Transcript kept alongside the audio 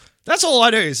That's all I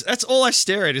do. That's all I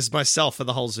stare at is myself for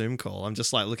the whole Zoom call. I'm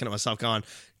just like looking at myself going,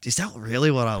 is that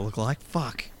really what I look like?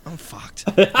 Fuck. I'm fucked.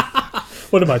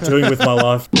 What am I doing with my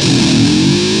life?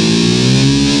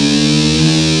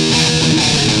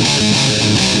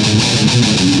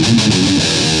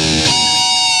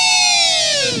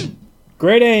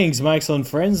 Greetings, my excellent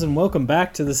friends, and welcome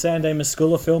back to the Sandamer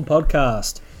School of Film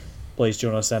podcast. Please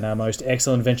join us on our most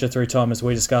excellent adventure through time as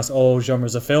we discuss all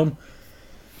genres of film.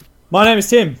 My name is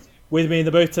Tim. With me in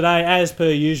the booth today, as per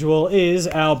usual, is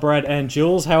our Brad and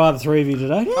Jules. How are the three of you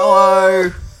today? Hello.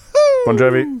 Bon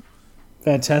Jovi.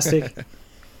 Fantastic.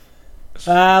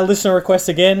 Listener requests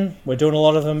again. We're doing a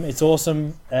lot of them. It's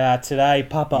awesome. Today,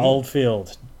 Papa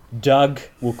Oldfield. Doug,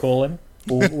 we'll call him.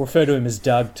 We'll refer to him as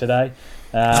Doug today.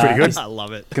 It's pretty good. I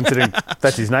love it. Considering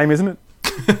that's his name, isn't it?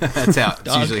 That's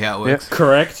usually how it works.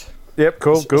 Correct. Yep,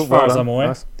 cool. As far as I'm aware.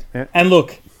 Nice. Yeah. And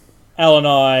look, Al and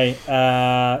I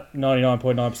are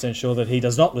 99.9% sure that he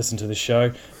does not listen to this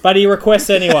show, but he requests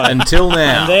anyway. Until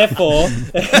now. And therefore,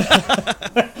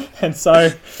 and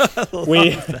so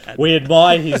we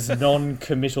admire his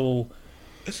non-committal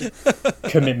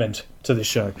commitment to this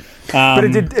show. But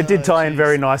it did tie in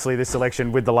very nicely, this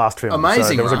selection, with the last film. Amazing,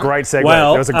 So there was a right? great segue.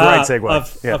 Well, there was a great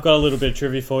segue. I've got a little bit of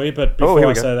trivia for you, but here before I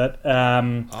we go. say that,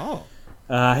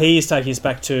 he is taking us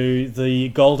back to the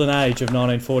golden age of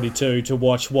 1942 to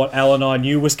watch what Al and I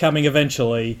knew was coming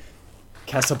eventually,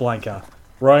 Casablanca.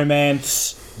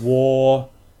 Romance, war,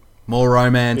 More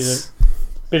romance.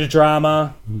 bit of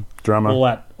drama, Drama.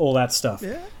 all that stuff.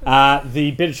 Yeah.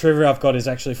 The bit of trivia I've got is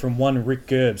actually from one Rick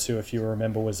Gerbs, who, if you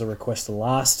remember, was the request the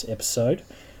last episode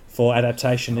for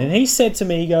adaptation. And he said to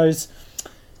me, he goes,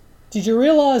 did you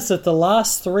realise that the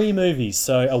last three movies,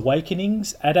 so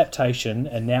Awakenings, Adaptation,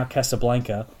 and now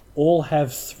Casablanca, all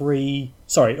have 10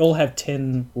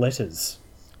 letters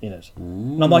in it?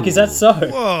 And I'm like, is that so?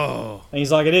 Whoa. And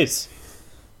he's like, it is.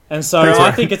 And so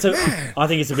I think it's a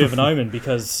bit of an omen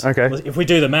because if we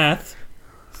do the math,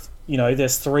 you know,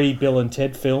 there's 3 Bill and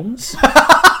Ted films.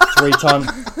 3 times.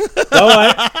 Go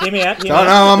away. Hear me out. No,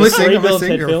 I'm There's listening. 3 I'm Bill and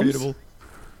listening. Ted films.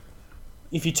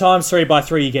 If you times 3 by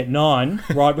 3, you get 9,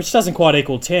 right? Which doesn't quite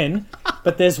equal 10.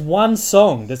 But there's one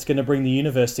song that's going to bring the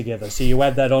universe together. So you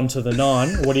add that on to the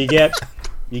 9. What do you get?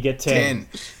 You get 10.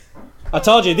 I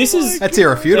told you, That's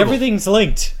irrefutable. everything's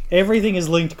linked. Everything is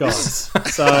linked, guys.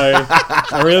 So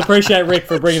I really appreciate Rick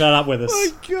for bringing that up with us.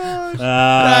 Oh, God.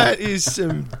 That is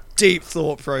some deep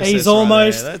thought process. He's right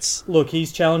almost... there. That's... Look,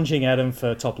 he's challenging Adam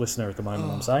for top listener at the moment,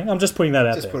 I'm saying. I'm just putting that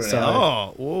out there. So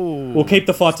Oh, whoa. we'll keep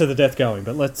the fight to the death going,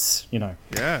 but let's, you know.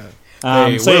 Yeah.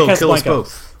 Will kill us Casablanca.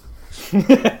 both.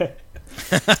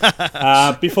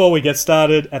 Before we get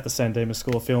started at the Sandamer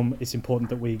School of Film, it's important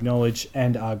that we acknowledge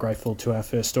and are grateful to our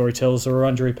first storytellers, the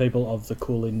Wurundjeri people of the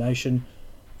Kulin Nation,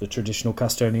 the traditional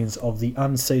custodians of the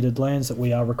unceded lands that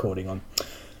we are recording on.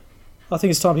 I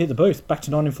think it's time to hit the booth. Back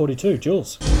to 1942.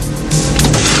 Jules.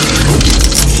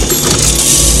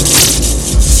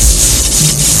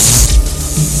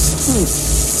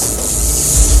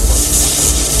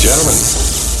 Gentlemen,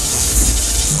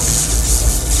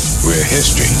 we're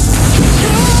history.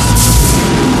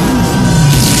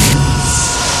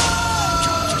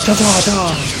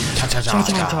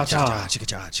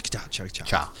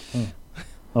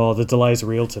 Oh, the delay's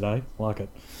real today. Like it.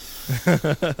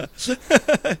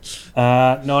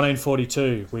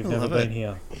 1942. We've never been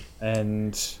here,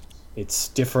 and it's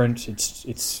different.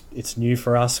 It's new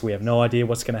for us. We have no idea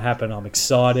what's going to happen. I'm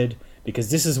excited because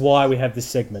this is why we have this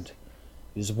segment.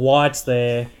 This is why it's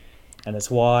there, and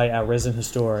it's why our resident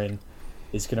historian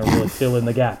is going to really fill in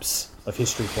the gaps of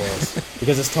history for us.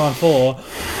 Because it's time for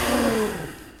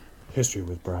History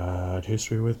with Brad,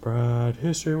 History with Brad,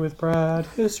 History with Brad,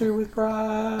 History with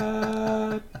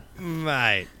Brad.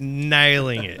 Mate,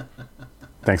 nailing it.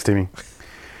 Thanks, Timmy.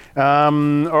 All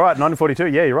right, 1942.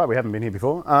 Yeah, you're right. We haven't been here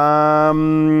before. Hour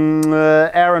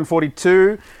and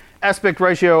 42. Aspect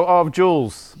ratio of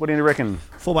Jules. What do you reckon?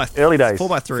 4 by Early days. 4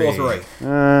 by 3.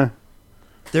 4-3.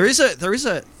 There is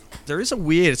a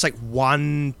weird. It's like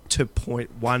 1 to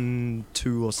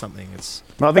 0.12 or something. It's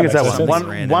I think it's that Something one.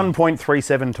 random.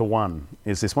 1.37 to 1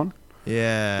 is this one.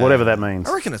 yeah. Whatever that means.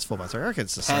 I reckon it's 4 by 3. I reckon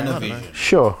it's the same. I don't know. Panavision.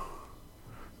 Sure.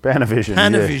 Panavision.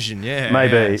 Panavision, yeah.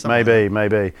 Maybe, yeah, something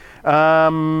maybe.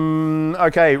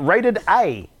 Okay, rated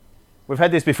A. We've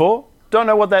had this before. Don't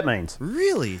know what that means.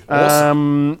 Really? I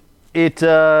reckon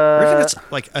it's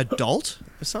like adult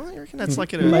or something. I reckon that's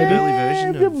like an Maybe. early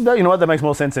version of... You know what? That makes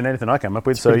more sense than anything I come up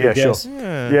with. So pretty yeah, good sure. guess.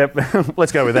 Yeah. Yep,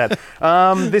 let's go with that.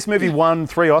 This movie won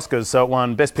 3 Oscars. So it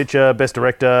won Best Picture, Best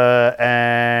Director,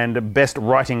 and Best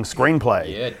Writing Screenplay.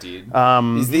 Yeah, it did.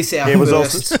 Um, Is this our it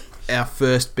was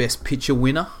first Best Picture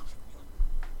winner?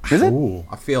 Is it? Ooh,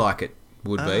 I feel like it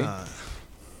would be.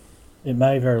 it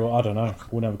may very well. I don't know.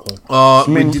 Wouldn't have a clue. Oh, I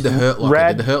mean, did the Hurt Locker?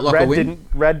 Did the Hurt Locker win?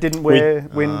 Rad didn't win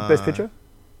Best Picture?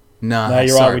 No, No, you're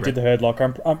sorry, right. We did the Herd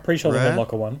Locker. I'm pretty sure the Right. Herd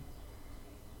Locker won.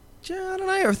 Yeah, I don't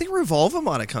know. I think Revolver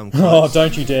might have come Oh, close.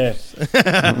 don't you dare!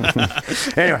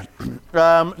 Anyway,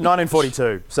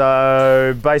 1942.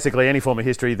 So basically, any form of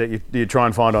history that you try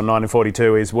and find on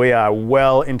 1942 is we are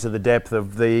well into the depth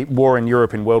of the war in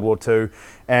Europe in World War II,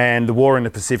 and the war in the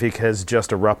Pacific has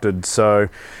just erupted. So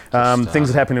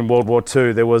things that happened in World War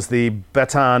II, there was the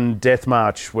Bataan Death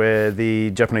March, where the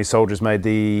Japanese soldiers made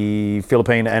the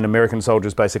Philippine and American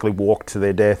soldiers basically walk to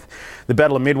their death. The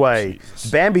Battle of Midway.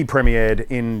 Bambi premiered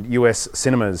in US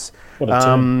cinemas. What a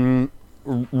tune.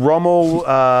 Rommel,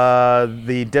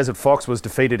 the Desert Fox, was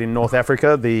defeated in North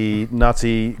Africa, the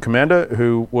Nazi commander,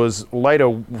 who was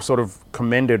later sort of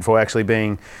commended for actually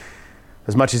being,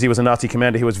 as much as he was a Nazi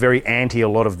commander, he was very anti a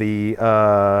lot of the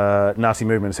Nazi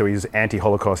movement. So he was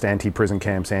anti-Holocaust, anti-prison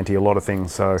camps, anti a lot of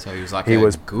things. So he was like he a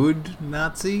was good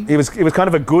Nazi. he was kind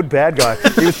of a good bad guy.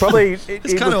 He was probably kind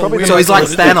of probably weird. So he's like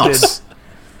respected- Thanos.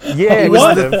 Yeah, He was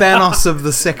kind the of. Thanos of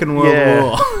the Second World Yeah.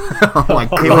 War. Oh my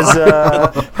god! He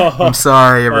was. I'm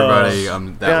sorry, everybody.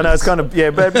 No, it's kind of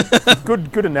but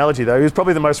good analogy though. He was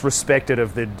probably the most respected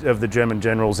of the German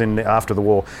generals after the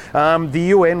war. The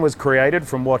UN was created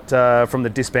from from the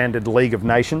disbanded League of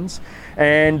Nations,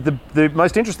 and the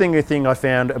most interesting thing I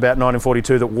found about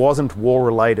 1942 that wasn't war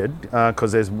related,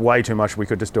 because there's way too much. We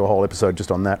could just do a whole episode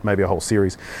just on that, maybe a whole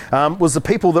series. Was the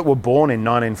people that were born in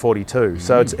 1942.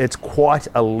 So it's quite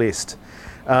a list.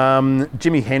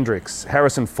 Jimi Hendrix,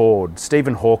 Harrison Ford,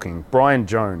 Stephen Hawking, Brian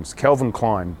Jones, Calvin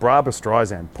Klein, Barbra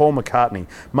Streisand, Paul McCartney,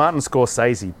 Martin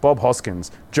Scorsese, Bob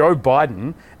Hoskins, Joe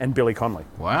Biden, and Billy Connolly.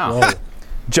 wow.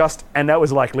 And that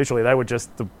was like literally they were just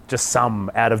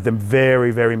some out of the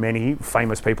very, very many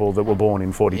famous people that were born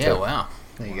in 42. Yeah, wow.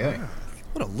 There you go.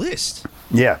 What a list.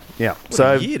 Yeah. What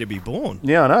So a year to be born.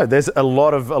 yeah, I know. There's a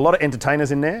lot of entertainers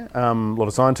in there, a lot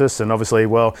of scientists, and obviously,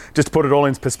 well, just to put it all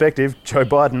in perspective, Joe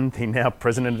Biden, the now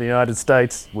president of the United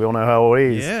States, we all know how old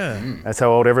he is. Yeah. That's how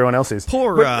old everyone else is.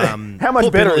 Poor, But how much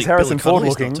poor better Billy- is Harrison Billy Ford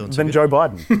Connolly's looking not doing too than good. Joe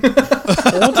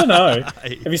Biden? I want to know.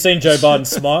 Have you seen Joe Biden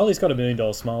smile? He's got $1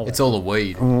 million smile. It's all the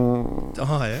weed. Oh,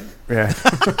 yeah. Yeah.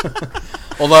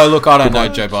 Although, look, I don't know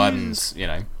Joe Biden's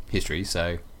history,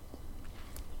 so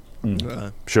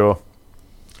Sure.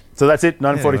 So that's it,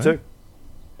 1942.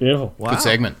 Beautiful. Wow. good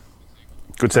segment.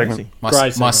 Good segment. Crazy. My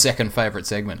Great segment. second favourite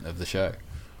segment of the show.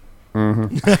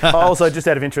 Also, just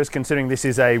out of interest, considering this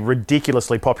is a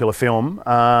ridiculously popular film,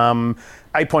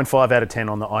 8.5 out of 10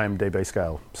 on the IMDb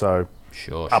scale. So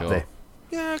Sure, up sure. there.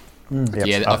 Yeah. Yep,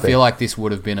 Yeah, up I there. feel like this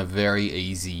would have been a very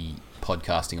easy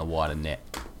podcasting a wider net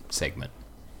segment.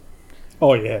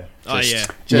 Oh yeah. Oh, yeah.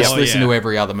 Just Oh, listen yeah. to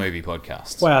every other movie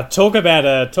podcast. Wow. Talk about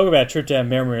a trip down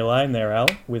memory lane there, Al.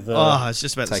 With Oh, I was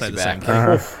just about to Take say you the same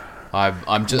back.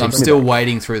 thing. I'm still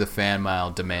waiting through the fan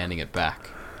mail demanding it back.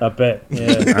 I bet.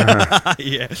 Yeah.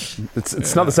 Yeah.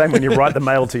 It's not the same when you write the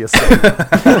mail to yourself.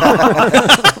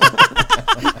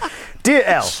 Dear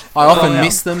Al, I often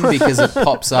miss them because it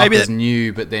pops up Maybe as that-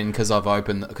 new, but then because I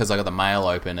got the mail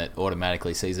open, it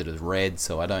automatically sees it as red,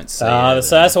 so I don't see it.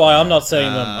 So that's why I'm not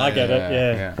seeing them. I get it.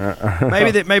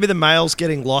 Yeah. Maybe the mail's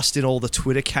getting lost in all the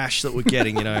Twitter cache that we're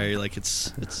getting. Like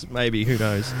it's maybe, who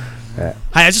knows. Yeah.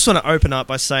 Hey, I just want to open up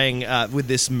by saying with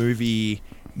this movie,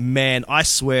 man, I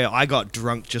swear I got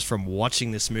drunk just from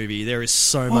watching this movie. There is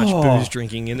so much booze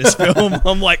drinking in this film.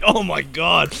 I'm like, oh my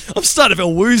god, I'm starting to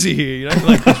feel woozy here.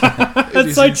 Like,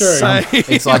 That's so true.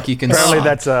 It's like you can apparently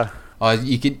that's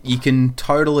you can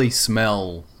totally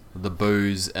smell the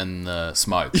booze and the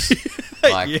smokes.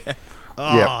 Like yeah.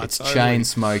 Oh, Yeah. it's totally. chain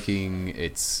smoking.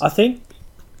 It's I think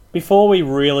before we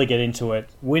really get into it,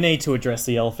 we need to address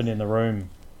the elephant in the room,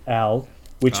 Al,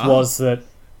 which was that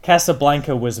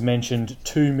Casablanca was mentioned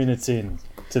 2 minutes in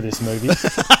to this movie.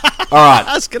 all right.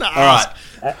 I was gonna All ask.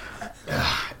 right.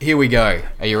 Here we go.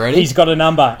 Are you ready? He's got a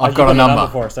number. I've got a number.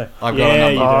 for us. I've got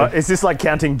a number. You do. is this like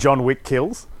counting John Wick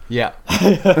kills? Yeah.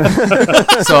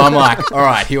 So I'm like, all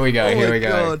right, here we go. Here my we go.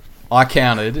 God. I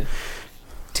counted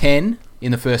 10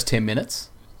 in the first 10 minutes.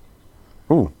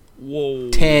 Ooh. Whoa.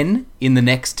 10 in the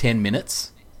next 10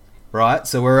 minutes. Right?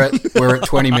 So we're at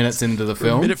 20 minutes into the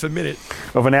film. Minute for minute.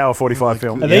 Of an hour 45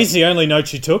 film. Are these the only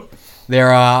notes you took? There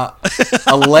are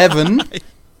 11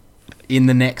 in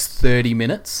the next 30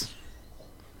 minutes.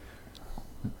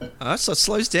 So it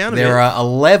slows down a There bit. are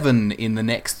 11 in the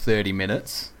next 30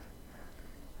 minutes.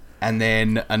 And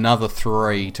then another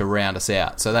 3 to round us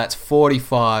out. So that's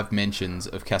 45 mentions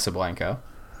of Casablanca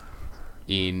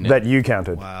in That you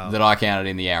counted. Wow. that I counted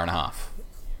in the hour and a half.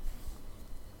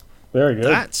 Very good.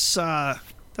 That's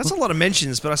a lot of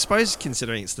mentions, but I suppose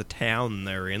considering it's the town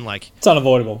they're in, like It's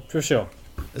unavoidable, for sure.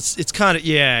 it's kind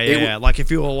of like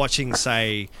if you were watching,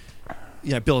 say,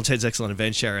 Bill and Ted's Excellent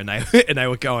Adventure, and they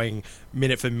were going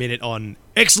minute for minute on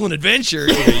Excellent Adventure.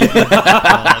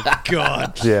 Oh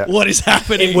God! Yeah. What is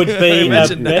happening? It would be a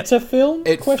Imagine that. better film?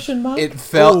 Question mark. It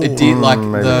felt it did like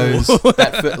maybe. those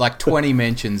like 20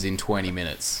 mentions in 20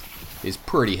 minutes is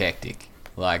pretty hectic.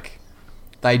 Like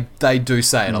they do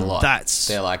say it a lot.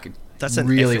 They're like that's an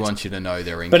really effort. want you to know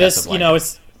they're in But Casablanca.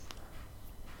 it's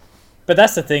But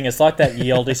that's the thing. It's like that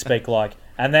ye olde speak like,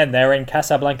 and then they're in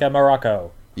Casablanca,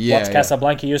 Morocco. Yeah, What's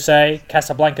Casablanca? You say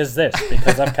Casablanca's this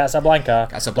because of Casablanca.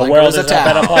 Casablanca the world is a is a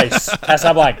better town. place.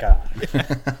 Casablanca.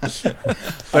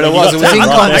 But it was in Right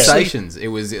there. conversations. It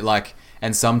was like,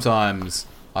 and sometimes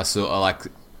I saw like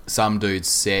some dudes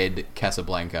said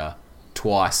Casablanca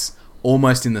twice,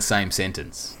 almost in the same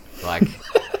sentence. Like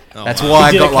that's why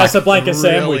I Did got a like Casablanca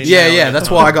sandwich. yeah. That's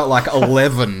why I got like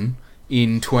 11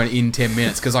 in 10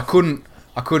 minutes because I couldn't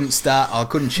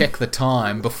check the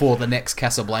time before the next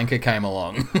Casablanca came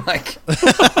along. Like,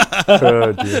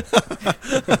 Oh, dear.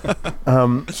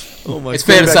 it's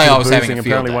fair to say I was Boozing, having a field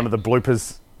apparently day. one of the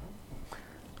bloopers.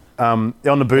 On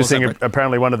the boozing, Brett?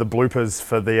 apparently one of the bloopers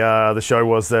for the show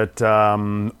was that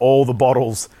all the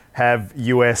bottles have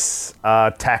US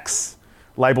tax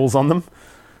labels on them.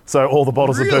 So all the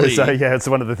bottles of booze. So Really? yeah, it's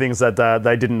one of the things that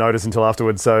they didn't notice until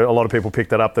afterwards. So a lot of people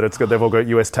picked that up, that they've all got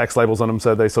US tax labels on them.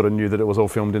 So they sort of knew that it was all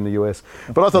filmed in the US.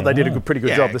 But I thought they did a pretty good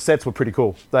Yeah. job. The sets were pretty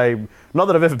cool. Not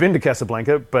that I've ever been to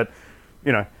Casablanca, but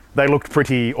they looked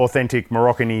pretty authentic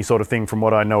Moroccan-y sort of thing from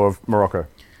what I know of Morocco.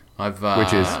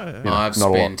 Which is, I've not a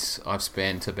lot. I've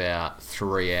spent about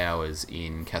 3 hours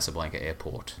in Casablanca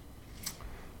Airport.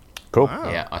 Cool.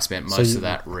 Yeah, I spent most of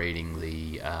that reading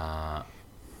the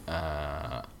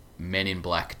Men in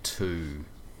Black 2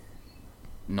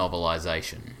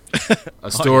 novelisation. A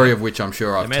story of which I'm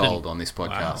sure I've Men in- told on this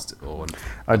podcast. Or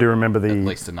I do remember at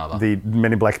least another. the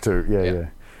Men in Black 2. Yeah, Yeah.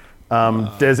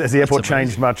 yeah. Has the airport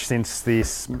changed much since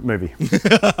this movie?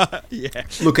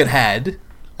 Look, it had.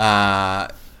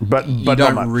 But You not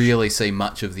don't much. really see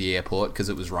much of the airport because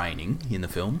it was raining in the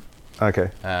film. Okay.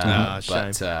 Shame.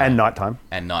 But, And nighttime.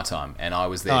 and nighttime. And I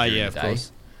was there Oh, during yeah, the of day.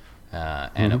 course.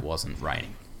 And it wasn't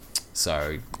raining.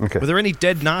 So Okay. Were there any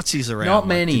dead Nazis around? Not Like,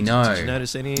 many, did no. you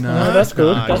notice any? No, that's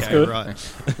good. Ah, That's okay, good. Right.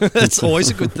 That's always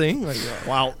a good thing. Like,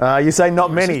 wow. You say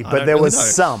not many, I but don't there really was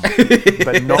know. some,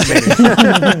 but not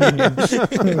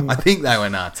many. I think they were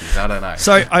Nazis. I don't know.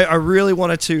 So I really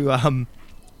wanted to.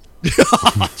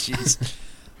 Jeez.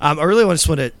 I really just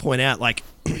want to point out, like,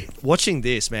 watching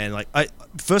this, man. Like,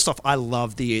 first off, I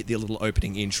love the little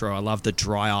opening intro. I love the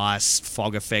dry ice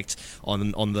fog effect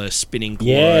on the spinning globe.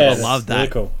 Yeah, I love that's that.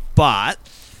 really cool. But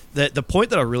the point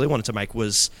that I really wanted to make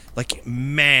was, like,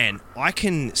 man, I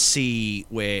can see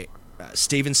where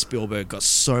Steven Spielberg got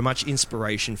so much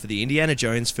inspiration for the Indiana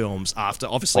Jones films after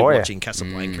obviously Oh, yeah. watching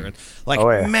Casablanca. And, like, Oh,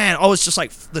 yeah. man, I was just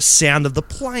like, the sound of the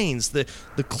planes, the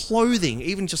clothing,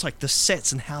 even just like the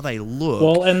sets and how they look.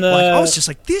 Well, and like, I was just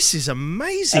like, this is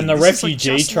amazing. And the This is, like,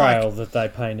 refugee just like- trail that they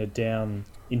painted down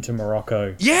into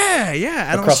Morocco. yeah,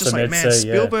 yeah. And I was Across just the like, Med man, Sea,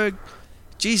 yeah. Spielberg,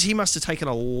 geez, he must have taken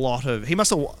a lot of. He must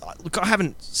have. Look, I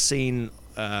haven't seen.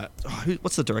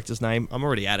 What's the director's name? I'm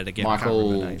already at it again. I can't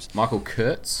remember names. Michael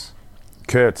Kurtz.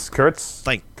 Kurtz.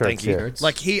 Thank Kurtz, you. yeah. Kurtz.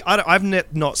 Like I've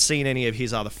not seen any of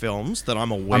his other films that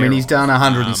I'm aware. I mean, he's of. done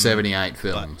 178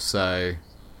 films, so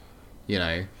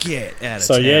Get out of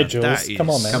So town. yeah, Jules, That come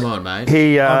on, is- man. come on, mate.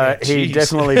 He jeez.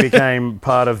 definitely became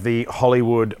part of the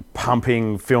Hollywood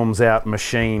pumping films out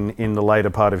machine in the later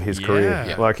part of his career.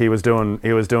 Yeah. Like he was doing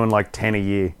like 10 a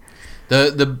year.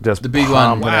 Just The big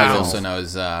one pumping that out I also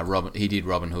films. know is Robin. He did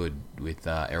Robin Hood with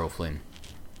Errol Flynn.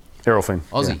 Errol Flynn.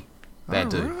 Aussie, yeah. bad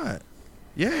dude, Right.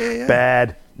 Yeah.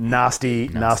 Bad, nasty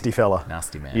fella.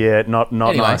 nasty man. Yeah, not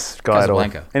Anyway, nice guy at all.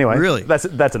 Casablanca. Anyway, Really?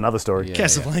 that's another story. Yeah.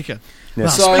 Casablanca. Yeah. Well,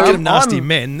 So, speaking of nasty I'm-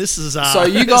 men, this is So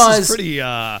you this guys- is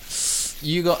pretty.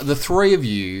 You got the three of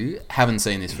you haven't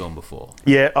seen this film before.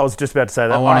 Yeah, I was just about to say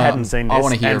that. I hadn't seen this. I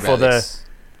want to hear and about this.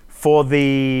 For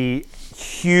the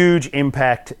huge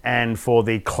impact and for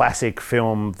the classic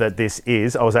film that this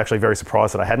is, I was actually very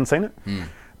surprised that I hadn't seen it.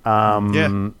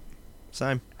 Yeah.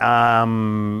 Same.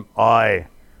 I'm going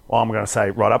to say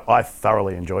right up. I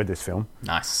thoroughly enjoyed this film.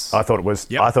 Nice. I thought it was.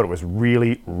 Yep. I thought it was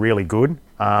really, really good.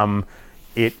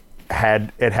 It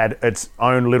had its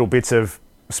own little bits of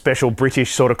special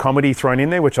British sort of comedy thrown in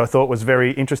there, which I thought was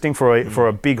very interesting for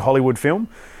a big Hollywood film,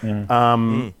 and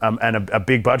a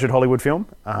big budget Hollywood film.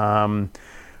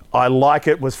 I like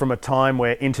it was from a time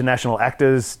where international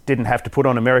actors didn't have to put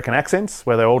on American accents,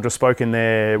 where they all just spoke in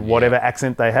their whatever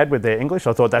accent they had with their English.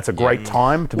 I thought that's a great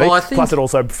time to be. Well, I think- Plus, it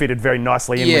also fitted very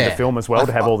nicely in with the film as well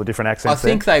to have all the different I accents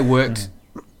think there. they worked.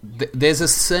 There's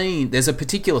a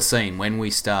particular scene when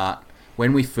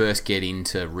we first get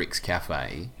into Rick's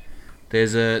Cafe.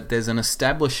 There's an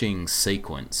establishing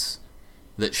sequence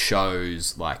that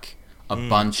shows like a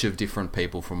bunch of different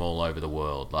people from all over the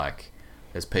world. Like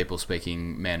there's people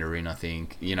speaking Mandarin, I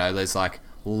think. You know, there's like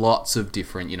lots of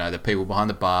different. You know, the people behind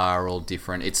the bar are all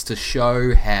different. It's to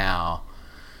show how,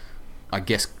 I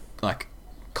guess, like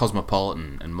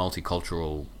cosmopolitan and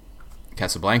multicultural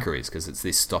Casablanca is, because it's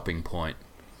this stopping point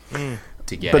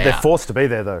to get But out. they're forced to be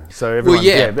there, though. So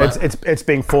everyone, but- it's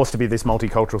being forced to be this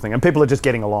multicultural thing, and people are just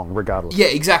getting along regardless. Yeah,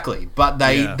 exactly. But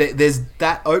there's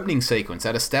that opening sequence,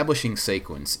 that establishing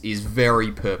sequence, is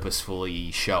very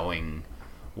purposefully showing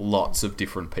lots of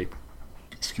different people.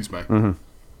 Excuse me.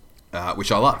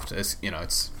 Which I loved. It's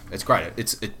great.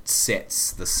 It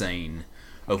sets the scene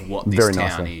of what this Very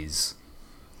town nicely. is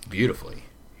beautifully.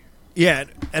 Yeah,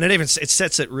 and it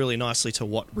sets it really nicely to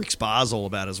what Rick's Bar's all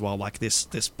about as well. Like this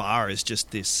bar is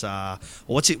just this.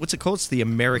 What's it called? It's the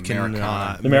American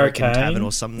American Tavern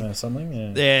or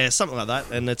something. Yeah, something like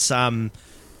that. And it's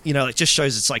it just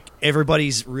shows it's like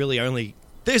everybody's really only.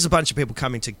 There's a bunch of people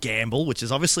coming to gamble, which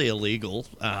is obviously illegal,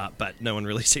 but no one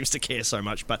really seems to care so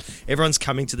much. But everyone's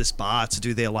coming to this bar to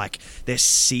do their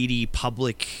seedy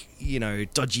public,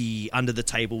 dodgy under the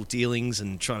table dealings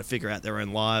and trying to figure out their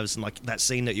own lives. And like that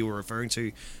scene that you were referring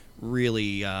to,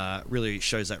 really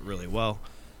shows that really well.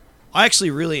 I actually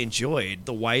really enjoyed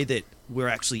the way that we're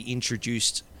actually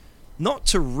introduced, not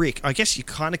to Rick. I guess you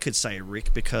kind of could say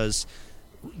Rick, because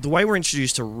the way we're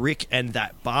introduced to Rick and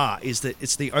that bar is that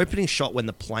it's the opening shot when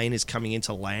the plane is coming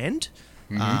into land,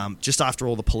 just after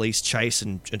all the police chase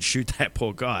and shoot that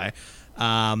poor guy,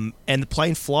 and the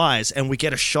plane flies, and we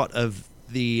get a shot of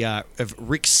the of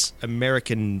Rick's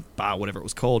American bar, whatever it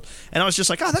was called, and I was just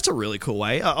like, oh, that's a really cool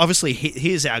way. Obviously,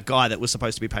 here's our guy that we're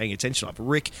supposed to be paying attention to.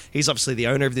 Rick, he's obviously the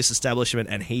owner of this establishment,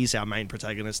 and he's our main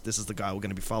protagonist. This is the guy we're going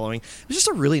to be following. It was just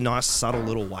a really nice, subtle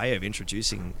little way of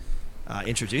introducing him.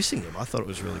 I thought it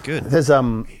was really good. There's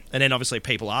And then obviously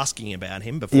people asking about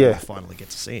him before we finally get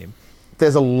to see him.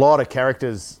 there's a lot of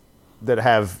characters that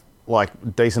have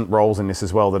like decent roles in this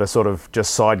as well that are sort of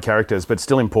just side characters, but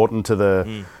still important to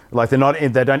the like they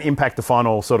don't impact the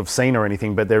final sort of scene or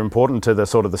anything, but they're important to the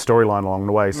sort of the storyline along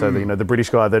the way. So the British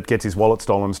guy that gets his wallet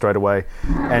stolen straight away,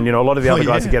 and a lot of the other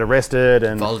guys that get arrested,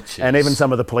 and even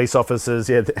some of the police officers,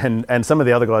 and some of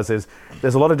the other guys.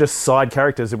 There's a lot of just side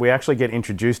characters that we actually get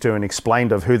introduced to and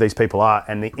explained of who these people are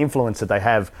and the influence that they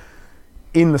have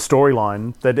in the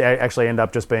storyline that actually end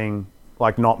up just being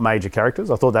like not major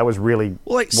characters. I thought that was really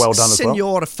well done as well.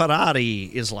 Signor Ferrari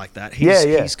is like that.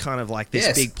 He's kind of like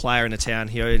this big player in the town.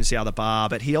 He owns the other bar,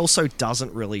 but he also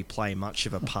doesn't really play much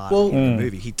of a part in the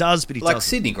movie. He does, but he doesn't. Like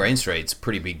Sidney Greenstreet's a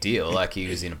pretty big deal. Like he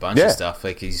was in a bunch of stuff.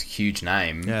 Like he's a huge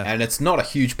name, and it's not a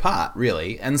huge part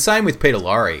really. And same with Peter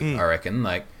Lorre, I reckon.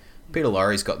 Like Peter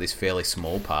Lorre's got this fairly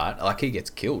small part. Like he gets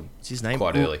killed. What's his name?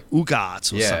 Quite early.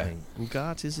 Ugart or something.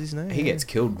 Ugart is his name. He gets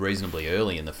killed reasonably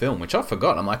early in the film, which I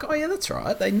forgot. I'm like, oh yeah, that's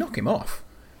right. They knock him off,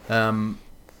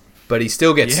 but he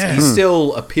still gets. He's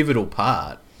still a pivotal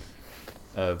part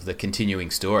of the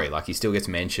continuing story. Like he still gets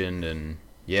mentioned, and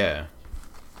yeah.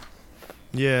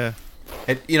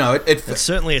 It's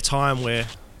certainly a time where.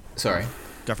 Sorry,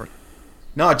 go for it.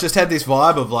 No, it just had this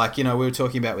vibe of like we were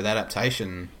talking about with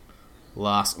adaptation.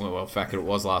 In fact, it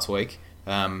was last week.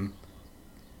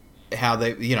 How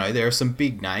they, there are some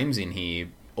big names in here,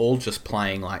 all just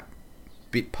playing like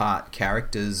bit part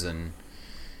characters, and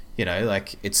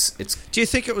like it's. Do you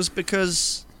think it was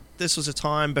because this was a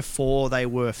time before they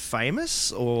were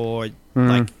famous, or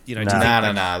No.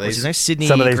 Sydney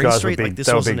some of these Greenstreet, guys were big. Like this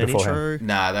they were wasn't big an beforehand. intro.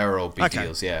 Nah, they were all big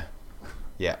deals. Yeah.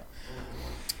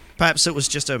 Perhaps it was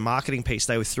just a marketing piece.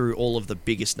 They threw all of the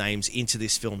biggest names into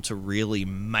this film to really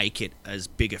make it as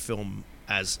big a film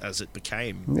as it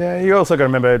became. Yeah, you also got to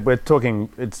remember we're talking.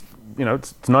 It's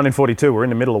 1942. We're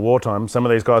in the middle of wartime. Some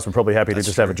of these guys were probably happy to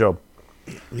just have a job.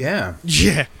 Yeah.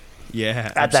 Yeah.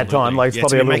 At that time, like it's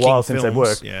probably a little while since they've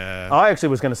worked. Yeah. I actually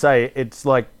was going to say it's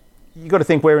like you got to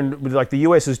think we're in like the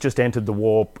US has just entered the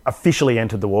war, officially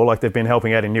entered the war. Like they've been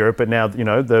helping out in Europe, but now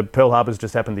the Pearl Harbor's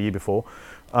just happened the year before.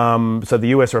 So the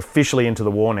US are officially into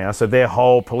the war now. So their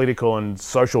whole political and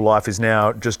social life is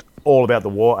now just all about the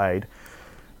war aid.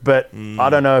 But I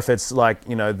don't know if it's like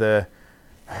the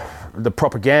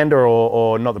propaganda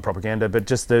or not the propaganda, but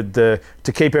just the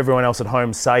to keep everyone else at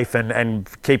home safe and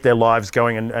keep their lives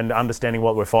going and understanding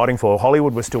what we're fighting for.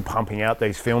 Hollywood was still pumping out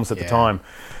these films at the time.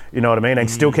 You know what I mean? And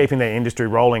still keeping their industry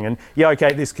rolling. And yeah,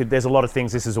 okay, there's a lot of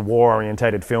things. This is a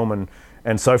war-orientated film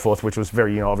and so forth, which was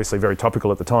very, obviously very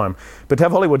topical at the time. But to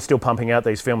have Hollywood still pumping out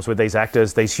these films with these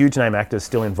actors, these huge name actors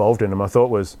still involved in them, I thought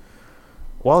was,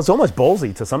 well, it's almost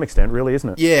ballsy to some extent, really, isn't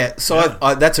it? Yeah, so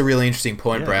I, that's a really interesting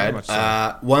point, very Brad. much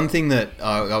so. One thing that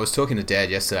I was talking to Dad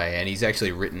yesterday, and he's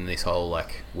actually written this whole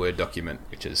Word document,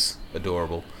 which is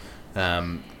adorable.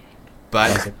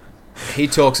 But he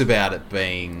talks about it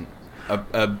being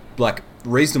a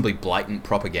reasonably blatant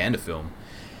propaganda film,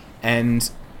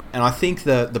 and I think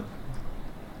the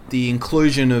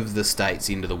inclusion of the States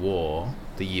into the war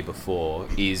the year before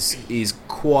is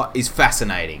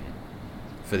fascinating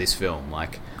for this film. I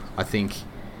think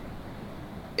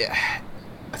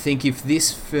if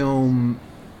this film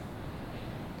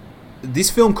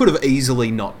could have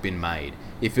easily not been made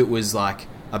if it was a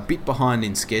bit behind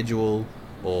in schedule,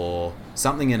 or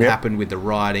something had happened with the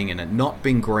writing and it not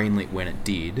been greenlit when it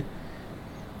did.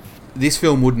 This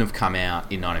film wouldn't have come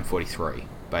out in 1943,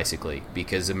 basically,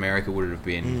 because America would have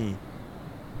been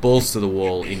balls to the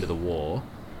wall into the war,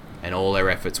 and all their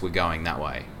efforts were going that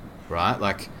way,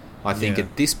 right? I think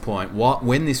at this point,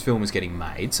 when this film was getting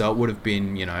made, so it would have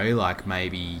been,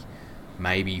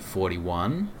 maybe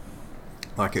 41,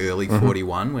 early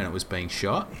 41 when it was being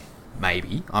shot.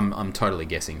 Maybe. I'm totally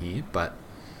guessing here, but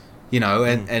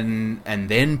and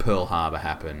then Pearl Harbor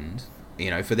happened.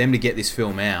 For them to get this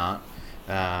film out,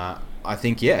 I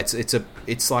think it's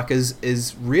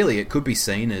as really it could be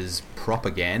seen as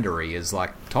propagandary as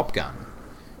Top Gun.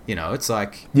 It's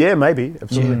yeah, maybe,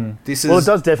 absolutely. It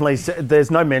does definitely.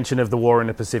 There's no mention of the war in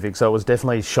the Pacific, so it was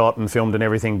definitely shot and filmed and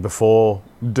everything before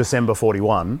December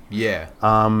 41. Yeah.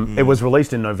 It was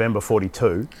released in November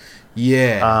 42.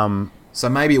 Yeah. So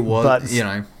maybe it was,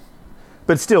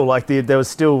 But still, there was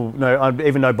still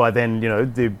even though by then,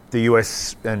 the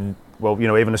US and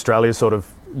even Australia's sort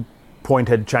of point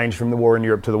had changed from the war in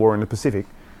Europe to the war in the Pacific.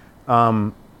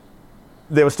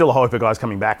 There was still a whole heap of guys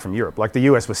coming back from Europe. The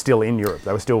US was still in Europe.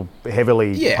 They were still heavily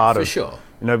part of. Yeah, for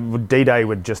sure. D-Day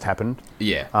had just happened.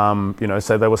 Yeah.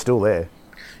 So they were still there.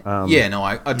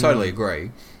 I totally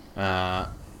agree. But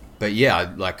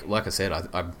yeah, like I said,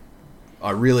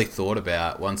 I really thought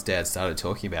about, once Dad started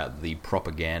talking about the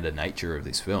propaganda nature of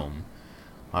this film,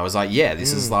 I was like, yeah,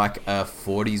 this is a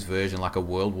 40s version, a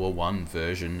World War I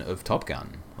version of Top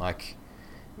Gun.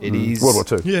 It is... World War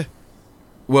II. Yeah.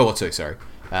 World War II, sorry.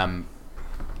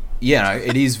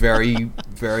 It is very,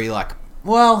 very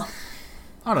well,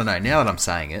 I don't know, now that I'm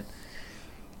saying it,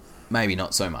 maybe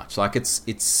not so much. The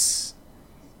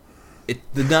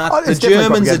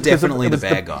Germans are definitely the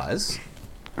bad guys.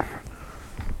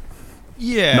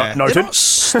 Yeah, Noted.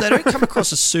 they don't come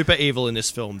across as super evil in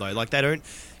this film, though. They don't,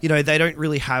 they don't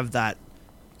really have that,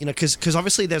 because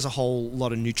obviously there's a whole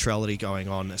lot of neutrality going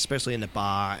on, especially in the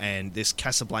bar, and this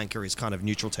Casablanca is kind of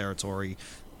neutral territory.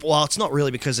 Well, it's not really,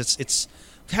 because it's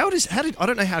I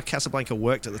don't know how Casablanca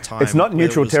worked at the time. It's not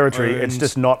neutral it territory. owned. It's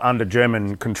just not under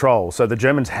German control. So the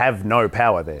Germans have no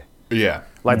power there. Yeah.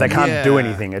 They can't do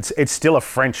anything. It's still a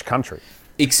French country.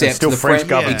 Except it's still French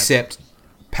government. Except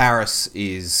Paris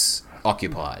is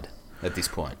occupied at this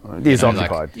point. It is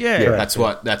occupied. That's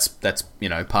part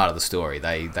of the story.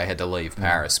 They had to leave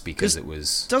Paris because it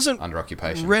was under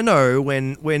occupation. Renault,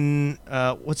 when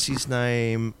what's his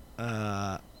name,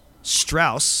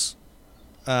 Strauss.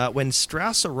 When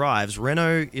Strauss arrives,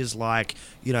 Renault is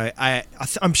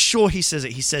I'm sure he says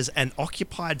it. He says, "An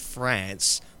occupied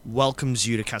France welcomes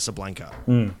you to Casablanca."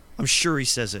 I'm sure he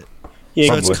says it. Yeah,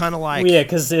 so it's kind of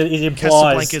because it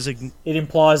implies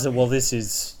that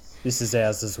this is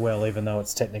ours as well, even though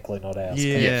it's technically not ours.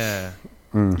 Yeah.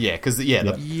 Yeah, because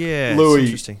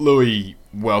Louis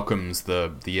welcomes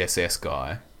the SS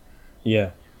guy.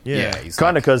 Yeah. He's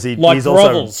kind of because he's grovels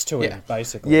also to him,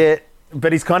 basically. Yeah,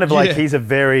 but he's kind of he's a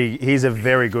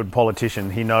very good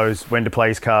politician. He knows when to play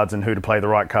his cards and who to play the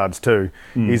right cards to.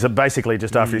 He's basically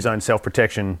just after his own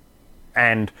self-protection,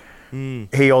 and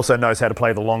he also knows how to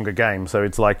play the longer game. So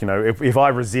it's if I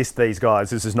resist these guys,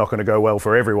 this is not going to go well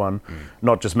for everyone,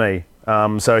 not just me.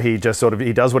 So he just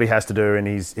he does what he has to do, and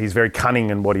he's very cunning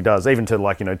in what he does, even to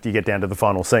you get down to the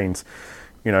final scenes,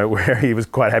 where he was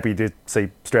quite happy to see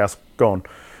Strauss gone.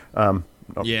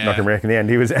 Not going to reckon the end.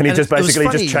 He just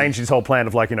basically changed his whole plan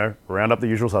of round up the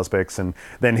usual suspects, and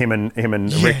then him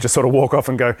and Rick just sort of walk off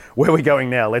and go, where are we going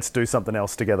now? Let's do something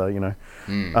else together.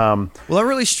 Well, I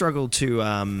really struggled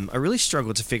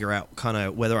to figure out kind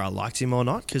of whether I liked him or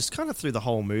not, because kind of through the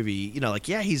whole movie,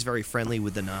 he's very friendly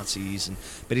with the Nazis,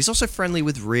 but he's also friendly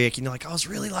with Rick, and you're I was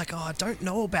really I don't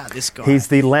know about this guy. He's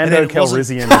the Lando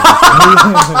Calrissian.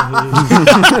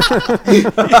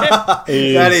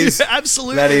 That is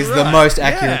absolutely the most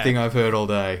accurate thing I've heard all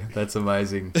day. That's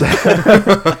amazing.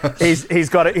 He's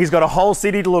got a whole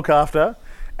city to look after,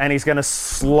 and he's going to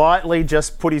slightly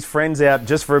just put his friends out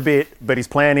just for a bit. But his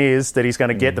plan is that he's going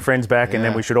to get the friends back, and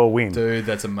then we should all win. Dude,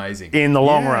 that's amazing. In the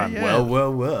long run. Yeah.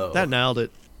 Well. That nailed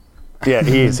it. Yeah,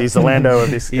 he is. He's the Lando of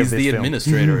this. He's of this the film.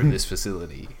 administrator of this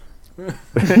facility.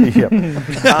 Yep.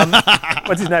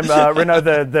 What's his name? Renault,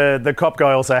 the cop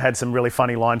guy, also had some really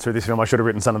funny lines through this film. I should have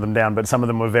written some of them down, but some of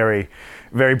them were very,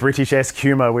 very British-esque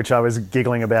humour, which I was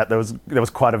giggling about. There was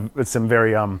quite some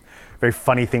very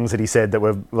funny things that he said that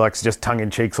were like just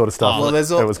tongue-in-cheek sort of stuff. Oh, well,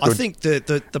 that was good. I think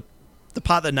the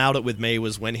part that nailed it with me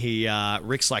was when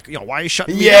Rick's like, why are you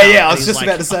shutting me Yeah, down? yeah, I And was he's just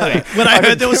about to say that. When I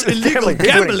heard there was illegal Gambling.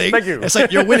 gambling, Thank you. it's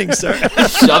like, you're winning, sir.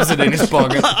 Shoves it in his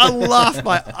pocket. I laughed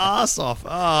my ass off.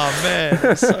 Oh, man. It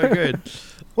was so good.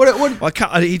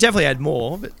 What He definitely had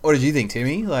more. But What did you think,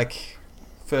 Timmy? Like,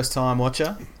 first time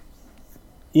watcher?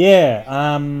 Yeah,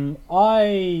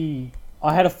 I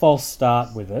had a false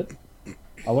start with it.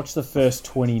 I watched the first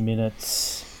 20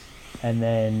 minutes and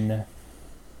then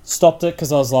stopped it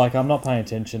because I was like, I'm not paying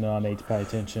attention and I need to pay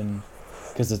attention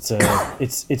because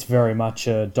it's very much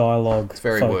a dialogue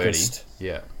Very focused wordy.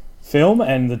 Yeah. film,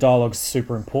 and the dialogue's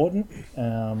super important.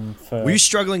 were you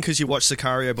struggling because you watched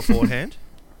Sicario beforehand?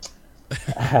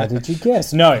 How did you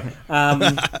guess? No.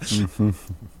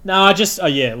 No, I just...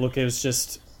 look, it was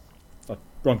just...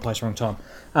 wrong place, wrong time.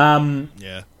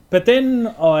 Yeah. But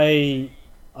then I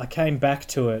came back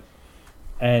to it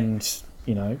and,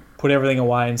 put everything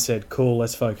away and said, cool,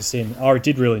 let's focus in. I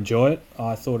did really enjoy it.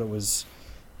 I thought it was...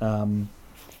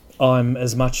 I'm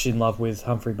as much in love with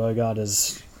Humphrey Bogart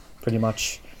as pretty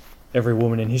much every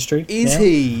woman in history. Is now.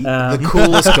 he the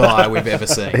coolest guy we've ever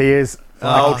seen? He is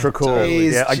ultra cool.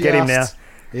 He's Yeah, I get him now.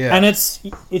 Yeah. And it's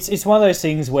one of those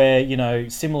things where,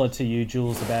 similar to you,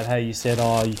 Jules, about how you said,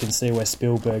 you can see where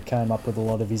Spielberg came up with a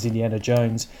lot of his Indiana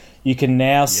Jones. You can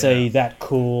now see that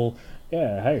cool,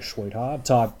 hey, sweetheart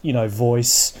type,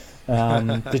 voice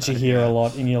that you hear a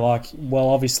lot. And you're like, well,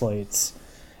 obviously it's...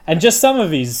 And just some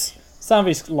of his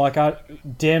like,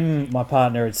 Dem, my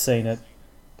partner, had seen it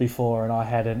before and I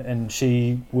hadn't, and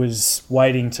she was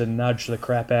waiting to nudge the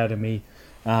crap out of me.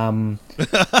 When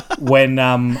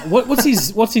what's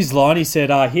his line? He said,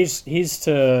 "Here's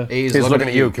to He's looking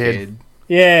at you, kid."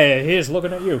 yeah, here's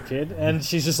looking at you, kid," and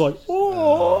she's just like,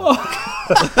 "Oh."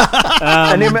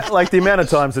 And the amount of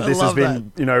times that this has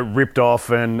love been, ripped off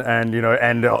and a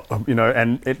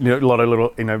lot of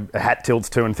little, hat tilts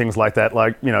too and things like that.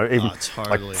 Like, even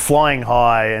totally. like Flying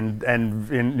High and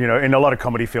in a lot of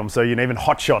comedy films. So, even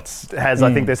Hot Shots has,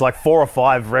 I think there's like 4 or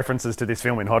 5 references to this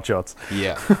film in Hot Shots.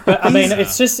 Yeah. But I mean,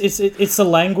 it's just it's the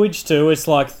language too. It's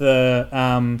like the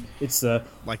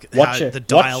the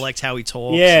dialect, how he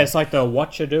talks. Yeah, it's like the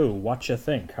what you do, what you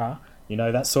think, huh?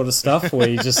 That sort of stuff where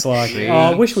you're just like,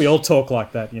 I wish we all talk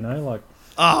like that, like.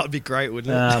 Oh, it'd be great,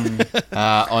 wouldn't it?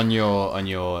 On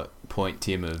your point,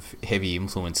 Tim, of heavy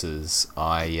influences,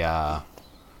 I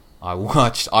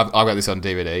watched. I've got this on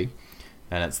DVD,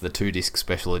 and it's the 2-disc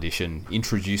special edition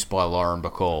introduced by Lauren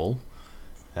Bacall,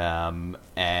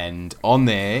 and on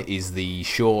there is the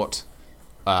short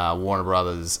Warner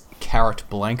Brothers Carrot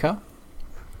Blanca,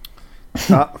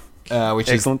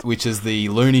 which is the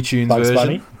Looney Tunes Bugs version.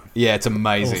 Bunny? Yeah, it's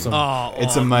amazing. Awesome.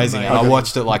 It's amazing. And I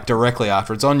watched it like directly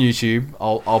after. It's on YouTube.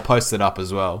 I'll post it up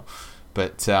as well.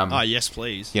 But yes,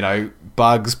 please.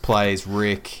 Bugs plays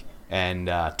Rick, and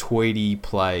Tweety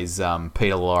plays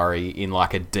Peter Lorre in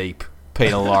like a deep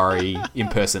Peter Lorre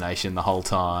impersonation the whole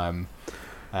time.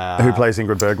 Who plays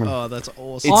Ingrid Bergman? Oh, that's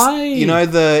awesome.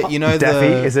 It's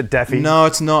Daffy? Is it Daffy? No,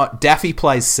 it's not. Daffy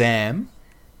plays Sam.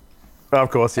 Oh,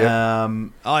 of course, yeah.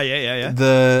 Yeah.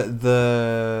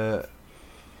 The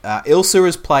Ilsa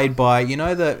is played by, I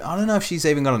don't know if she's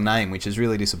even got a name, which is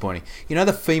really disappointing.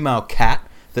 The female cat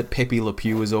that Pepe Le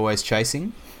Pew was always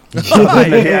chasing? He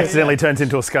accidentally turns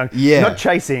into a skunk. Yeah. Not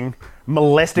chasing,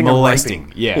 molesting and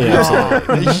raping. Yeah,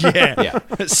 absolutely. Yeah.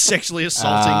 Sexually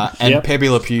assaulting. And Pepe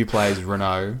Le Pew plays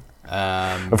Renault.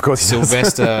 Of course he does.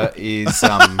 Sylvester is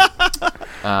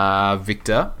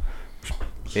Victor.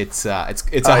 It's a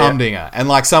humdinger, and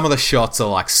like some of the shots are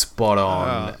like spot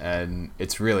on, and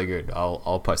it's really good.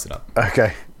 I'll post it up.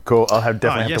 Okay, cool. I'll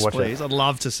definitely have to watch please. that. I'd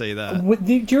love to see that.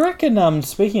 Do you reckon?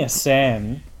 Speaking of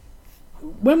Sam,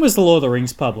 when was the Lord of the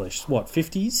Rings published? What,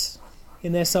 50s?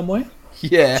 In there somewhere?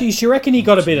 Yeah. Geez, you reckon he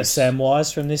got a bit of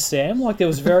Samwise from this Sam? Like there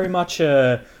was very much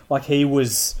like he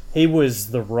was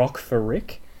the rock for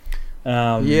Rick.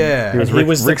 Yeah. He was he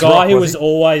was the Rick's guy rock, who was was he?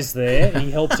 always there.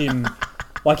 He helped him.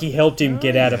 Like, he helped him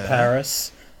get out of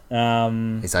Paris.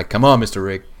 He's like, come on, Mr.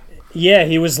 Rick. Yeah,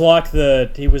 he was like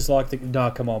the. No,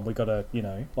 come on, we gotta.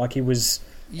 Like he was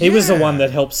He was the Yeah. one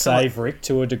that helped save Rick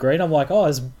to a degree, and I'm like, oh,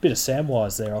 there's a bit of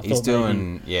Samwise there. I He's thought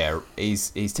doing,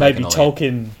 he's maybe taking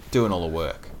Tolkien. doing all the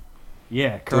work.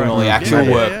 Yeah, correct. Doing all the actual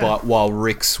Yeah, work yeah. But while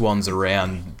Rick swans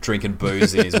around drinking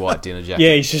booze in his white dinner jacket.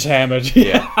 Yeah, he's just hammered.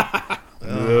 Yeah.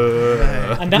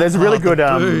 And that, There's a really good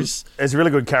booze. there's a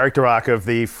really good character arc of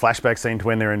the flashback scene to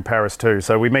when they're in Paris too.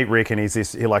 So we meet Rick and he's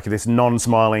this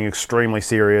non-smiling, extremely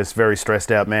serious, very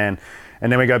stressed out man.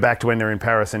 And then we go back to when they're in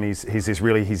Paris and he's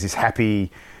this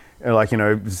happy,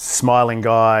 smiling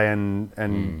guy and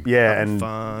Having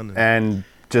fun. and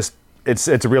just it's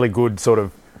a really good sort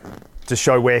of to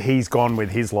show where he's gone with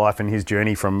his life and his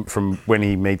journey from when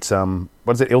he meets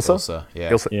what is it, Ilsa? Ilsa,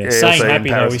 yeah. Ilsa, yeah, yeah, saying Ilsa in happy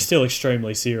though, Paris. he's still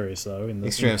extremely serious though. In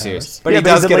Extreme Paris. serious. But Yeah, he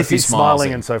does at get a least few he's smiles smiling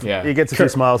in. and so forth. Yeah. He gets a few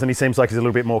smiles and he seems like he's a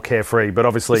little bit more carefree. But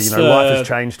obviously, It's life has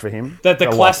changed for him. The a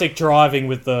lot. classic driving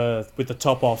with the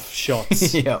top off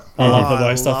shots. Yeah. I love the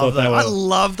most. I thought they I were.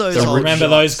 love those. Don't old remember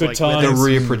shots, those good where times. The they're-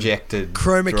 rear projected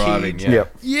Chroma driving. key. Yeah.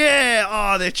 Yep.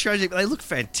 Yeah, they're tragic. They look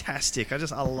fantastic. I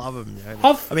love them.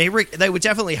 I've- I mean, Rick, they were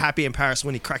definitely happy in Paris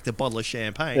when he cracked a bottle of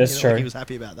champagne. That's true. He was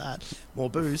happy about that. More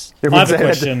booze. It I have was- a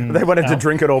question, They wanted to Al.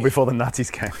 drink it all before the Nazis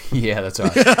came. Yeah, that's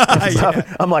right.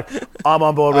 I'm like, I'm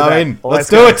on board with I that. mean, Let's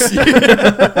let's go. do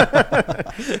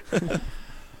it.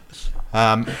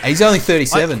 He's only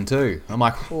 37 too. I'm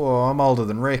like, oh, I'm older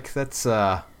than Rick. That's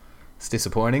it's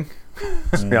disappointing.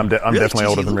 Yeah, I'm definitely Jeez,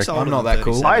 older he than looks Rick. older I'm not than that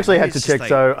cool. 37. I actually had He's to just check, like-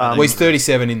 so, Well, he's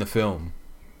 37 in the film.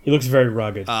 He looks very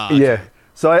rugged. Okay. Yeah.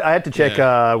 So I had to check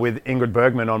Yeah. with Ingrid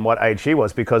Bergman on what age she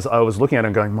was because I was looking at her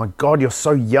and going, my God, you're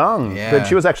so young. Yeah. But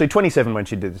she was actually 27 when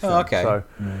she did this film. okay. So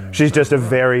she's just a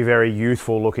very, very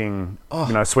youthful looking,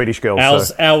 Swedish girl.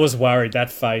 so. Al was worried, that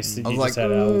face that I you was just like,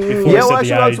 had, Al, before Yeah, you well,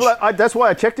 said actually, the age. that's why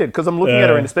I checked it because I'm looking at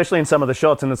her, Yeah. and especially in some of the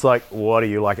shots, and it's like, what are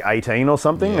you, like 18 or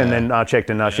something? And Yeah. then I checked,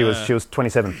 and she was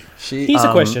 27. Here's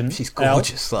a question. She's Al.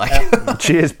 gorgeous.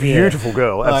 She is beautiful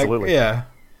girl, absolutely. yeah.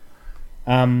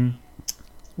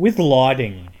 With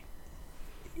lighting,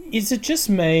 is it just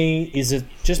me? Is it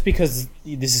just because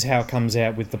this is how it comes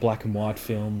out with the black and white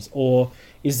films? Or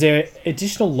is there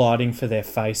additional lighting for their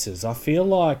faces? I feel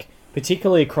like,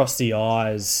 particularly across the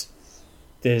eyes,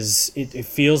 it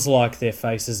feels like their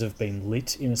faces have been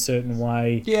lit in a certain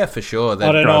way. Yeah, for sure.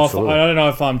 I don't know. absolutely. I don't know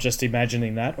if I'm just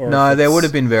imagining that. Or No, if there it's- would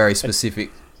have been very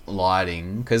specific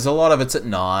lighting because a lot of it's at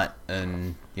night,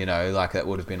 and that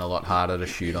would have been a lot harder to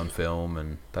shoot on film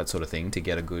and that sort of thing to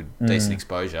get a good, decent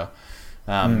exposure.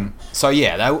 So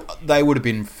yeah, they would have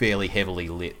been fairly heavily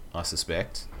lit, I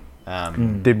suspect.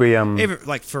 Did we? Even,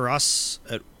 like for us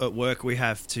at work, we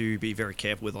have to be very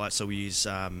careful with light. So we use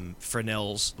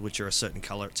Fresnels, which are a certain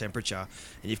color at temperature,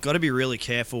 and you've got to be really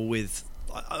careful with.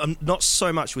 Not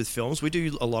so much with films. We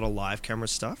do a lot of live camera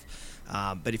stuff,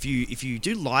 but if you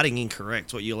do lighting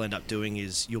incorrect, what you'll end up doing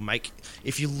is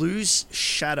if you lose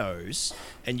shadows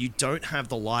and you don't have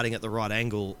the lighting at the right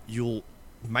angle, you'll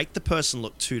make the person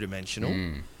look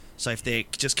two-dimensional. So if they're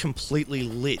just completely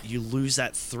lit, you lose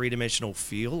that three-dimensional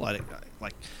feel.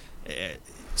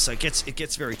 So it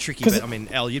gets very tricky. But I mean,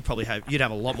 Al, you'd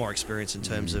have a lot more experience in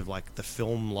terms of like the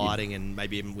film lighting and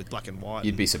maybe even with black and white.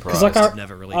 You'd be surprised. Because I've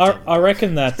never really done I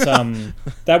reckon that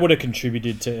that would have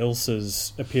contributed to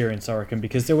Ilsa's appearance. I reckon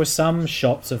because there were some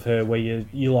shots of her where you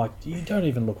don't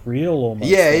even look real almost.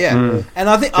 Yeah. And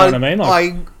I think Do you know what I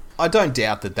mean? I don't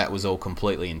doubt that was all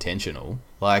completely intentional.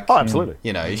 Like, Oh, absolutely.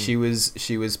 she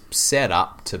was set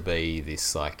up to be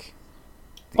this like,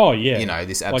 Oh yeah.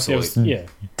 this Like there was, absolute.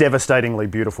 Devastatingly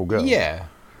beautiful girl. Yeah.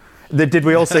 Did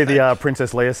we all see the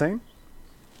Princess Leia scene?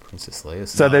 Princess Leia.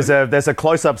 So there's a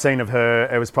close-up scene of her.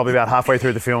 It was probably about halfway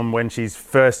through the film when she's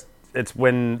first. It's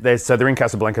when they're in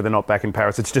Casablanca. They're not back in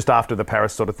Paris. It's just after the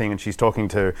Paris sort of thing, and she's talking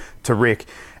to Rick.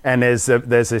 And there's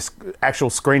this actual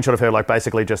screenshot of her, like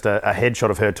basically just a headshot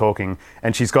of her talking,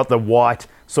 and she's got the white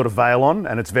sort of veil on,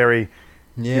 and it's very.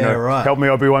 right. Help me,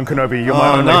 Obi-Wan Kenobi. You're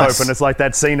my only nice. hope. And it's like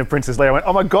that scene of Princess Leia. I went,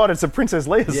 oh my God, it's a Princess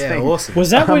Leia Yeah, scene. awesome.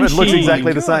 Was that when It looks she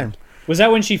exactly the same. Was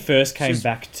that when she first came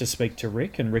back to speak to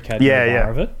Rick and Rick had Yeah, no yeah.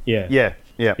 bar of it? Yeah.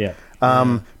 Yeah.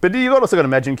 But you also got to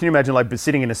imagine. Can you imagine like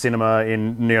sitting in a cinema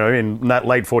in that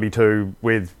late '42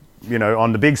 with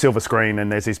on the big silver screen,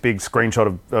 and there's this big screenshot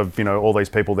of all these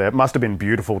people there. It must have been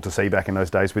beautiful to see back in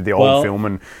those days with the old film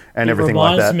and everything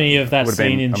like that. It reminds me of that Would have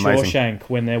been scene in amazing. Shawshank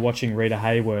when they're watching Rita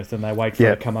Hayworth and they wait for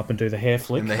her to come up and do the hair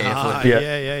flick. And the hair flip.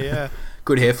 Yeah.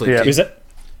 Good hair flip. Yeah. Jim. Is it?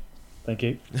 Thank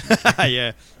you.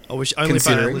 Yeah. I wish only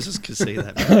Considering. listeners could see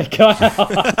that.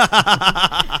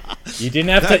 You didn't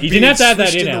have That to. You didn't have to add being that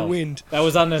swished in. in the Al. wind. That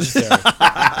was unnecessary.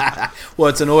 Well,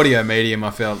 it's an audio medium.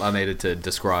 I felt I needed to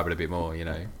describe it a bit more.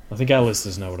 I think our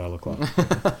listeners know what I look like.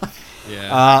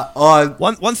 Yeah. Oh,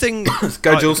 One thing.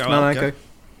 go, Jules. No, Al, go.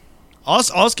 I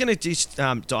was going to just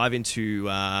dive into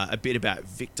a bit about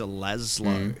Victor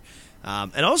Laszlo.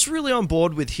 And I was really on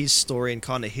board with his story and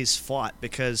kind of his fight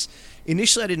because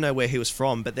initially I didn't know where he was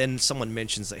from, but then someone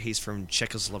mentions that he's from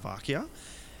Czechoslovakia.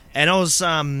 And I was...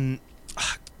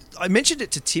 I mentioned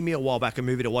it to Timmy a while back, a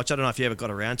movie to watch. I don't know if you ever got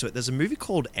around to it. There's a movie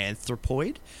called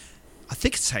Anthropoid. I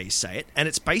think it's how you say it. And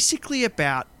it's basically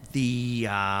about the...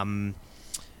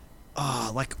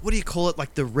 what do you call it?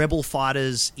 Like the rebel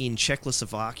fighters in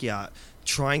Czechoslovakia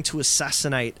trying to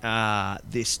assassinate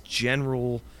this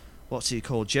general... What's he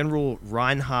called? General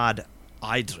Reinhard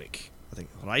Heydrich. I think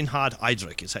Reinhard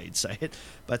Heydrich is how you'd say it.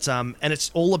 But and it's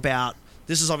all about...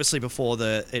 This is obviously before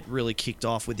it really kicked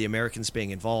off with the Americans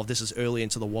being involved. This is early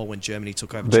into the war when Germany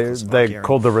took over Czechoslovakia. They're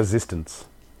called the Resistance.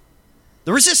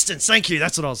 The Resistance, thank you.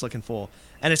 That's what I was looking for.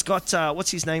 And it's got,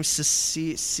 what's his name?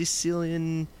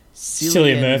 Cillian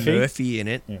Murphy in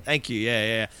it. Yeah. Thank you,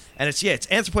 yeah. And it's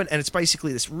Anthropoid, and it's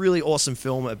basically this really awesome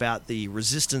film about the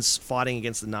resistance fighting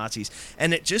against the Nazis.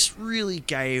 And it just really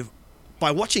gave...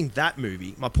 By watching that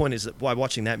movie, my point is that by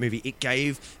watching that movie, it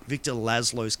gave Victor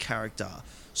Laszlo's character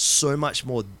so much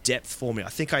more depth for me. I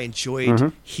think I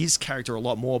enjoyed his character a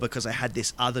lot more because I had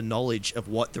this other knowledge of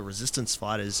what the resistance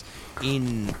fighters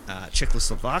in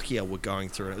Czechoslovakia were going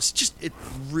through. And it was just, I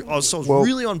was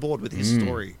really on board with his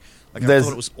story. Like I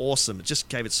thought it was awesome. It just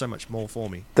gave it so much more for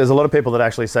me. There's a lot of people that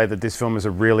actually say that this film is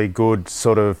a really good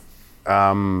sort of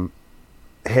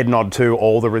head nod to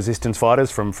all the resistance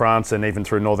fighters from France and even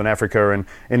through Northern Africa and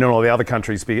in all the other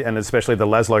countries, and especially the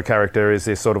Laszlo character is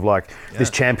this sort of like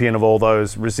this champion of all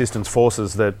those resistance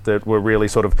forces that were really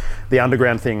sort of the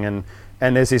underground thing. And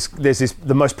there's this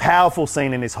the most powerful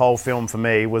scene in this whole film for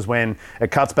me was when it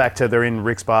cuts back to they're in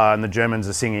Rick's bar and the Germans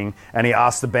are singing and he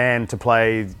asks the band to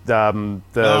play the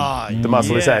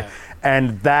Marseillaise.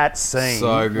 And that scene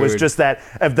was just that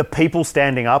of the people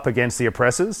standing up against the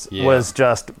oppressors was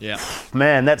just,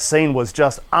 man, that scene was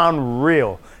just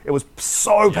unreal. It was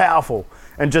so powerful.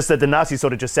 And just that the Nazis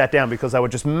sort of just sat down because they were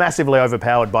just massively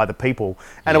overpowered by the people.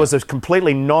 And it was a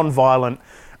completely non-violent,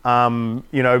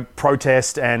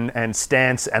 protest and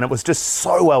stance. And it was just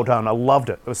so well done. I loved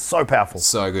it. It was so powerful.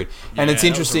 So good. And it's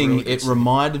interesting. Really it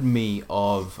reminded me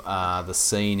of the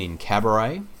scene in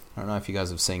Cabaret. I don't know if you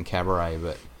guys have seen Cabaret,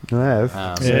 but... I have.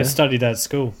 I studied at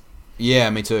school. Yeah,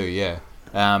 me too, yeah.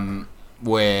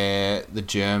 Where the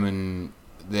German...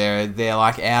 They're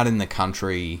like out in the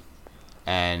country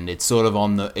and it's sort of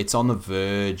on the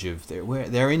verge of...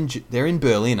 They're in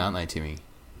Berlin, aren't they, Timmy?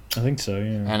 I think so,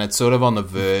 yeah. And it's sort of on the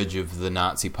verge of the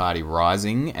Nazi Party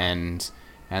rising and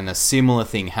a similar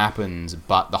thing happens,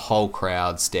 but the whole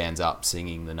crowd stands up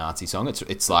singing the Nazi song.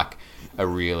 It's like a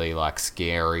really like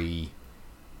scary...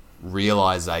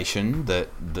 realization that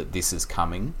this is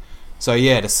coming. So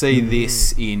to see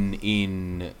this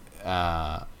in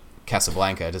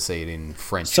Casablanca, to see it in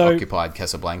French occupied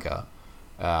Casablanca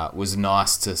was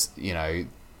nice to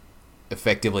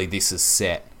effectively this is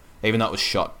set, even though it was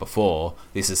shot before,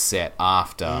 this is set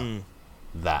after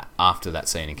that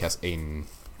scene in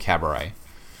Cabaret.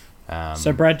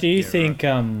 So Brad, do you think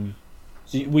were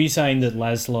you saying that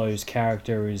Laszlo's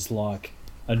character is like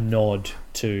a nod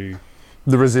to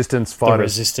the resistance fighters?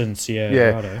 The resistance,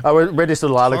 yeah. I read this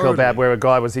little article about where a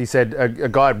guy was. He said a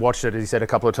guy had watched it. He said a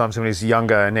couple of times when he was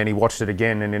younger, and then he watched it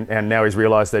again, and now he's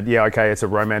realised that it's a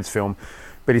romance film,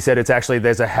 but he said it's actually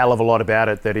there's a hell of a lot about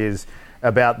it that is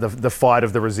about the fight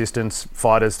of the resistance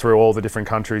fighters through all the different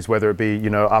countries, whether it be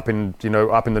up in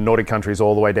the Nordic countries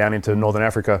all the way down into Northern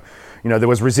Africa. There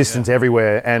was resistance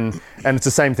everywhere, and it's the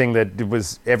same thing that it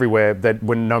was everywhere. That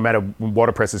when no matter what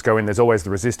oppressors go in, there's always the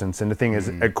resistance. And the thing is,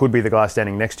 it could be the guy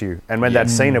standing next to you. And when that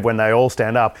scene of when they all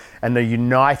stand up and the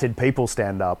united people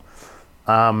stand up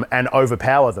and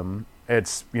overpower them.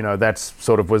 It's that's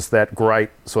sort of was that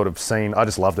great sort of scene. I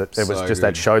just loved it. It was so just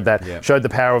good. Showed the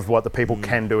power of what the people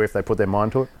can do if they put their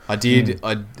mind to it. I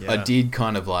did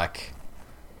kind of like,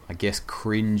 I guess,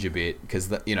 cringe a bit because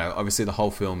obviously the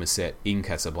whole film is set in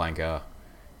Casablanca,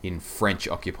 in French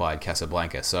occupied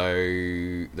Casablanca. So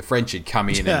the French had come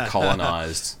in and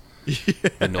colonized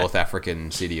the North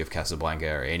African city of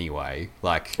Casablanca anyway,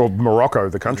 or Morocco,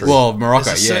 the country. Well, Morocco,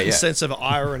 There's a certain sense of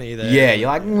irony there. Yeah, you're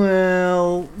like,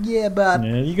 well, yeah, but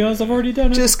you guys have already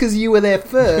done it. Just because you were there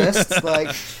first,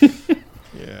 like,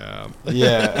 yeah.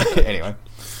 Anyway,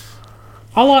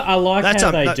 I like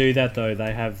how they do that though.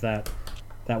 They have that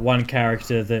one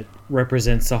character that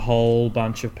represents a whole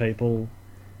bunch of people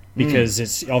because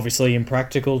it's obviously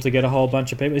impractical to get a whole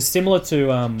bunch of people. It's similar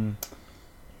to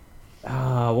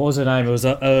what was her name? It was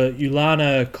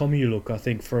Ulana Komuluk, I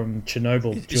think, from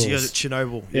Chernobyl. She goes at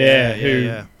Chernobyl.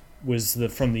 Yeah. was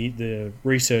from the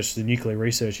research, the Nuclear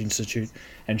Research Institute,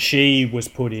 and she was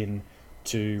put in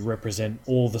to represent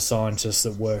all the scientists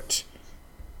that worked,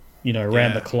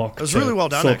 around the clock. It was really well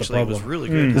done, actually. It was really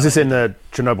good. Is this in the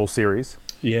Chernobyl series?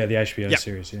 Yeah, the HBO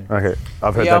series, yeah. Okay.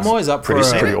 I've heard Yeah, that's I'm always up for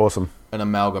pretty awesome. an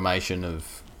amalgamation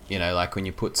of, like when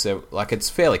you put... it's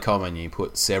fairly common you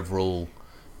put several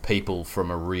people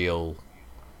from a real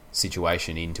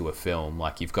situation into a film.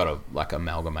 Like, you've got to,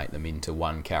 amalgamate them into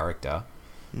one character.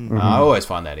 Mm-hmm. I always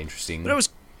find that interesting. But it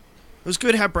was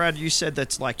good how, Brad, you said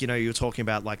that's you were talking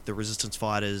about the resistance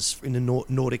fighters in the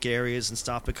Nordic areas and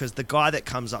stuff, because the guy that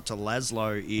comes up to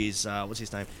Laszlo is what's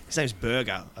his name? His name's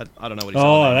Berger. I don't know what his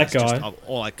name is.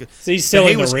 That guy. He's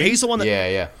selling the ring. He's the one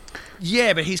that.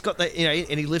 Yeah, but he's got the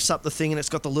and he lifts up the thing and it's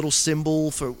got the little symbol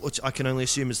for which I can only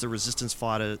assume is the resistance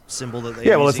fighter symbol that they.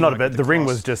 Yeah, well, it's not about the ring.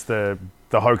 Was just the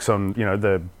hoax on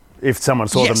if someone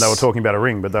saw them, they were talking about a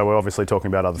ring, but they were obviously talking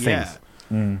about other things.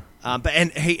 But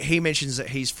he mentions that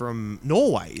he's from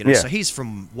Norway, so he's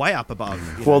from way up above.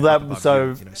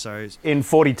 So in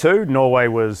 42, Norway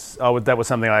was that was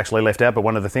something I actually left out, but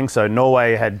one of the things. So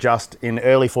Norway had just in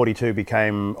early 42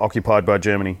 became occupied by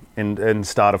Germany in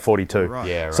start of 42. Right.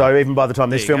 Yeah, right. So even by the time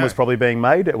this film was probably being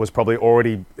made, it was probably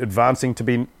already advancing to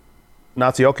be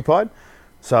Nazi occupied.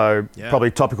 So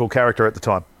probably topical character at the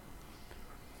time.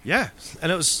 Yeah,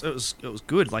 and it was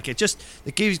good.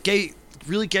 It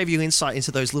really gave you insight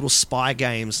into those little spy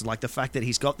games, like the fact that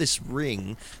he's got this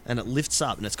ring and it lifts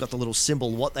up and it's got the little symbol,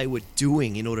 what they were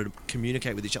doing in order to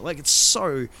communicate with each other. It's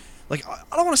so, I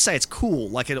don't want to say it's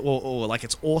cool, or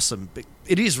it's awesome, but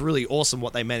it is really awesome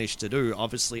what they managed to do,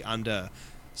 obviously under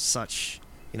such,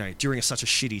 during such a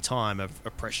shitty time of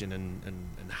oppression and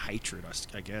hatred,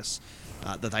 I guess,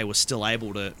 that they were still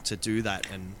able to do that.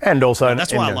 And also,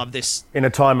 that's why I love this. In a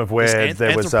time of where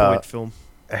there was film.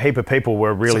 A heap of people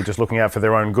were really just looking out for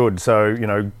their own good. So,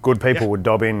 good people would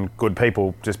dob in good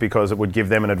people just because it would give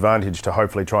them an advantage to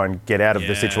hopefully try and get out of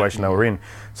the situation they were in.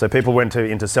 So people went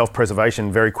into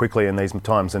self-preservation very quickly in these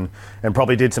times and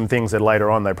probably did some things that later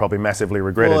on they probably massively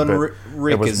regretted. Well, and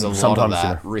Rick is a lot of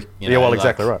that. Rick,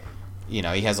 exactly right. He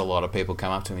has a lot of people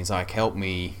come up to him. He's like, help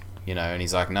me, and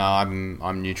he's like, no,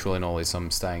 I'm neutral in all this. I'm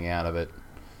staying out of it.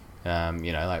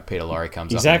 Peter Lorre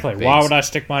comes up. Exactly. Why would I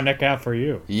stick my neck out for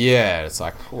you? Yeah, it's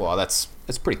like, well, that's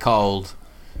pretty cold.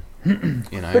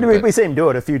 But we see him do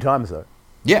it a few times though.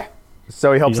 Yeah.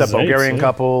 So he helps that Bulgarian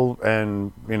couple,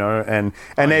 and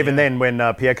even then when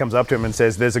Pierre comes up to him and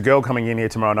says, "There's a girl coming in here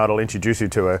tomorrow night. I'll introduce you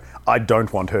to her. I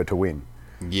don't want her to win."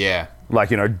 Yeah.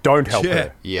 Don't help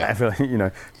her. Yeah.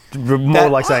 More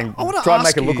like saying, try and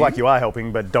make it look like you are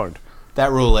helping, but don't.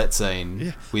 That roulette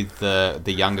scene with the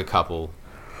younger couple.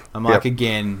 I'm like,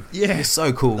 again, you're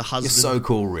so cool. You're so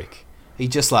cool, Rick. He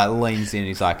just leans in and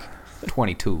he's like,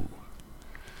 22.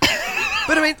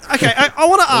 But I mean, okay, I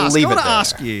want to ask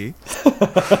you,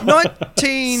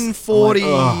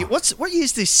 1940, what year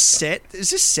is this set?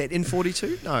 Is this set in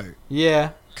 42? No.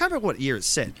 Yeah. I can't remember what year it's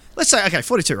set. Let's say,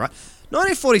 42, right?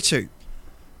 1942.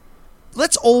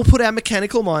 Let's all put our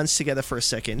mechanical minds together for a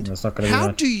second. That's not going to be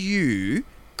How do you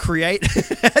create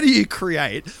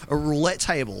a roulette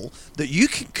table that you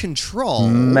can control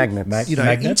magnets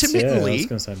intermittently? Yeah, I was going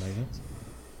to say magnets.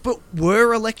 But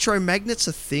were electromagnets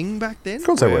a thing back then? Of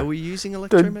course they were. Were we using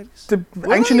electromagnets? The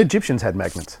ancient Egyptians had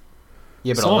magnets.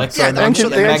 Yeah, but the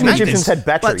ancient Egyptians had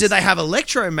batteries. But did they have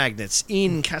electromagnets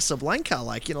in Casablanca?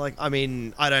 I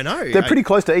mean, I don't know. They're pretty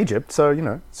close to Egypt, so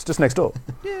it's just next door.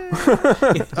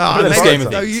 Maybe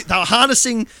they were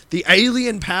harnessing the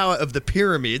alien power of the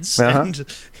pyramids, and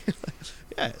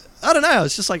I don't know.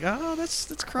 It's just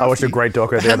that's crafty. I watched a great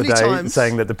doco the other day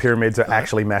saying that the pyramids are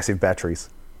actually massive batteries.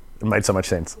 It made so much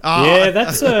sense. Yeah,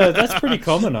 that's pretty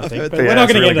common, I think. But we're not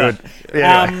going to get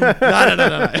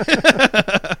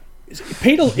that. No.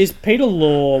 Peter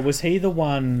Law, was he the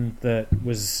one that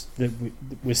was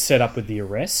set up with the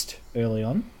arrest early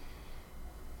on?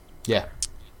 Yeah.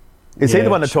 Is he the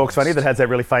one that talks funny, that has that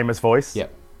really famous voice?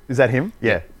 Yep. Is that him?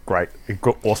 Yeah. Great.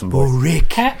 Awesome voice.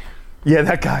 Rick. Yeah,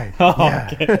 that guy.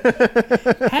 Okay.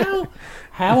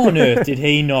 How on earth did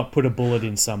he not put a bullet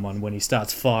in someone when he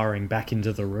starts firing back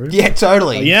into the room? Yeah,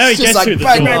 totally. He gets through the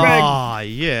door.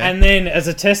 Yeah. And then, as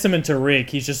a testament to Rick,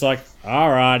 he's just like, all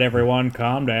right, everyone,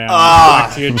 calm down.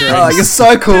 Back to your drinks. You're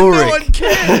so cool, Rick. No one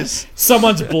cares.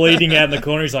 Someone's bleeding out in the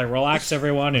corner. He's like, relax,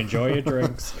 everyone, enjoy your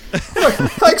drinks.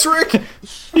 Thanks, Rick.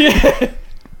 Yeah.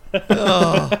 But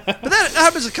that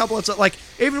happens a couple of times.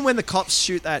 Even when the cops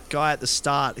shoot that guy at the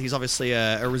start, he's obviously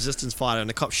a resistance fighter, and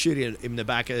the cops shoot him in the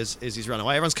back as he's running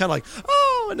away. Everyone's kind of like,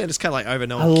 oh, and then it's kind of like over.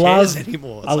 No one cares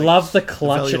anymore. I love the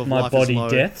clutch at my body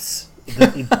deaths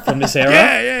from this era.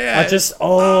 Yeah. I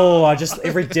just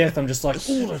every death I'm just like,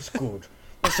 oh, that's good.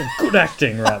 That's some good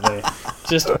acting right there.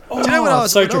 Just Do you know when I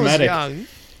was so when dramatic.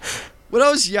 When I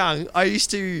was young, I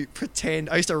used to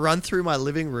run through my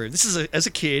living room. This is as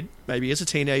a kid, maybe as a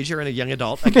teenager and a young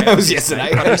adult. Okay, That was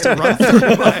yesterday. I used to run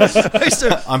through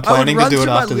my. I'm planning to do it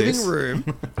after this. Living room.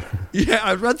 Yeah,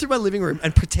 I'd run through my living room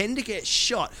and pretend to get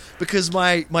shot because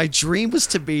my dream was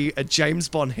to be a James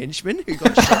Bond henchman who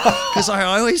got shot. Because I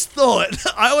always thought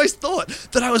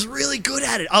that I was really good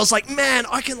at it. I was like, man,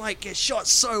 I can like get shot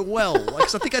so well. Like,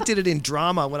 'cause I think I did it in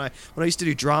drama when I used to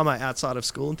do drama outside of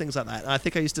school and things like that. And I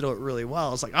think I used to do it really well.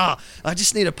 I was like, I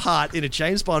just need a part in a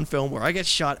James Bond film where I get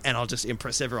shot and I'll just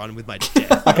impress everyone with my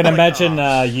death. I can imagine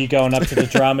you going up to the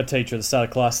drama teacher at the start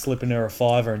of class, slipping her a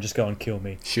 $5 and just going, kill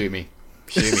me. Shoot me.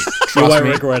 You Trust won't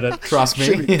me. regret it. Trust me.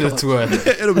 It's worth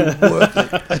it. It'll be worth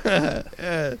it.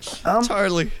 Yeah,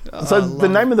 totally. So the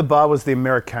name of the bar was the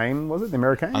Americane, was it? The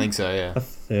Americane? I think so, yeah.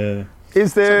 It Yeah.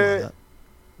 Is there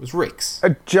was Rick's.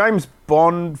 a James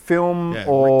Bond film Yeah, Rick's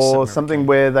or Americane. something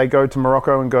where they go to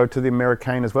Morocco and go to the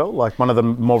Americane as well? Like one of the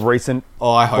more recent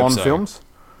Oh, I hope Bond so. films?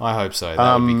 I hope so.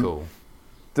 That would be cool.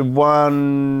 The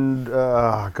one,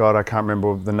 God, I can't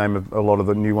remember the name of a lot of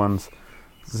the new ones.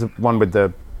 There's one with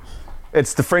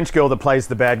it's the French girl that plays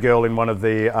the bad girl in one of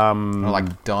the, Or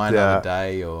like Die Another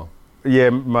Day or yeah, I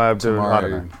Tomorrow.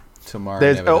 don't know. Tomorrow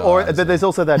There's, Never or Dies. there's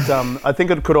also that, I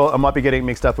think I might be getting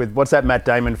mixed up with, what's that Matt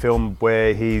Damon film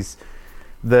where he's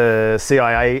the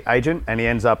CIA agent and he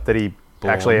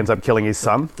actually ends up killing his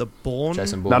son? The Bourne.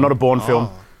 Jason No, Bourne. not a Bourne film.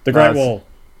 The Great it's- Wall.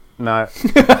 No.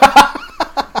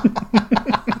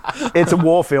 It's a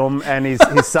war film, and his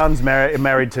son's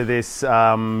married to this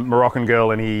Moroccan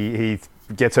girl, and he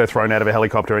gets her thrown out of a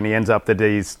helicopter, and he ends up that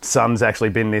his son's actually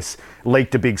been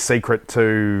leaked a big secret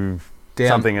to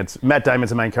something. It's Matt Damon's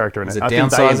the main character in it. Is it I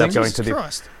think they end up Downsizing? going Jesus to the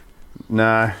Christ.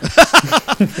 no.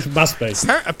 Must be.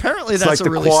 Apparently, It's that's like a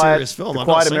really serious film. The I've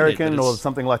not Quiet seen it, American, but or it's-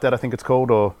 something like that. I think it's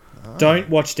called. Or Don't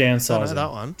watch Downsizing. Don't know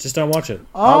that one. Just don't watch it.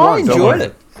 I won't, enjoyed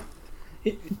it.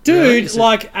 Dude, Is it-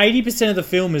 like 80% of the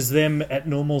film is them at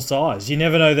normal size. You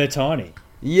never know they're tiny.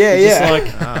 Yeah, It's yeah.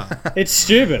 like, it's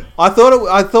stupid. I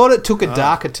thought it took a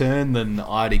darker turn than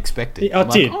I'd expected. It I'm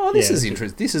like, did. oh, this Yeah, is it did.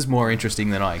 interesting. This is more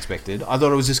interesting than I expected. I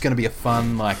thought it was just going to be a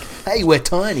fun, like, hey, we're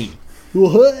tiny.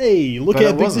 Well, hey, look But how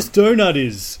it big wasn't. this donut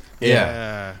is.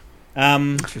 Yeah.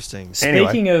 Interesting.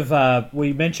 Speaking of,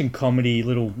 we mentioned comedy,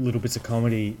 little bits of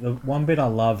comedy. The one bit I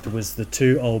loved was the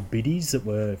two old biddies that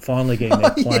were finally getting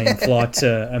their plane flight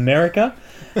to America,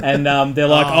 and they're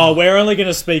like, "Oh, we're only going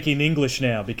to speak in English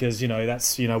now because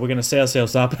that's we're going to set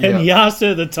ourselves up." And Yeah. he asked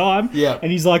her the time, Yeah. and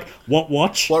he's like, "What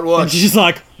watch? What watch?" And she's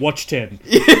like, "Watch 10."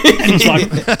 And he's like,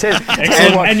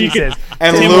 "Excellent." what And she you can, says.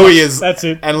 And 10 Louis watch, is that's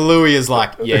it. And Louis is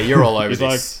like, yeah, you're all over He's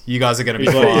this. You guys are going to be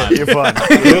he's like, fine. you're fine.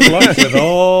 Good luck with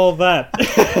all that.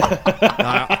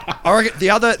 I reckon the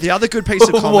other good piece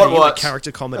of What comedy, like watch?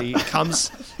 character comedy, comes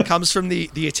from the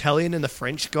Italian and the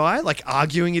French guy, like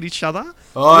arguing at each other.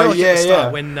 Oh, You know, like at yeah, the start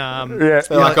yeah. When Yeah.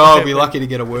 They're like, oh, I'll be lucky to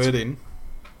get a word in.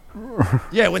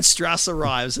 when Strauss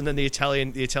arrives, and then the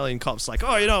Italian cop's like,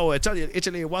 oh,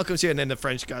 Italy welcomes you, and then the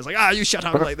French guy's like, you shut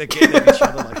up, like they're getting at each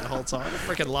other like the whole time. I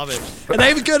freaking love it. And they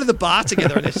even go to the bar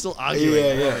together, and they're still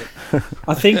arguing. Yeah, yeah.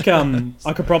 I think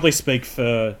I could probably speak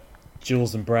for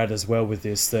Jules and Brad as well with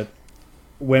this, that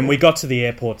when we got to the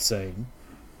airport scene,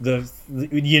 the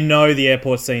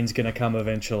airport scene's going to come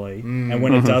eventually, and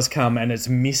when it does come and it's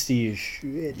misty as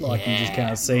shit, like you just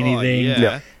can't see anything,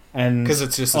 yeah. and Because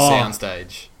it's just a Oh.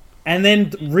 soundstage. and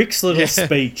then Rick's little Yeah.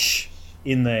 speech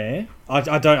in there, I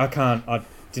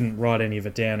didn't write any of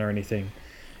it down or anything,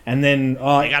 and then You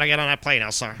gotta get on that plane,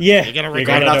 Elsa. Yeah, you gotta you record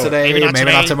gotta it. Not do it. today, maybe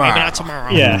not tomorrow. Maybe not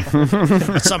tomorrow. yeah.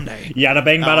 But someday. Yada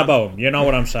bing bada boom. You know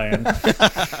what I'm saying.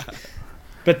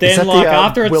 But Is then, that like, the,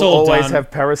 after it's we'll all always done,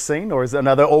 have Paris scene, or is it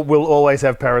another? Or we'll always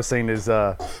have Paris scene is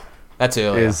That's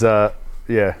earlier.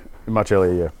 much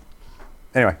earlier. Yeah.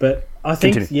 Anyway, but I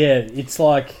think Continue. it's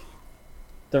like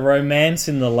the romance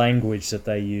in the language that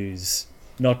they use,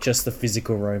 not just the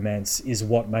physical romance, is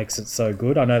what makes it so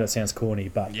good. I know that sounds corny,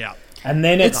 but Yeah. and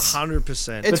then it's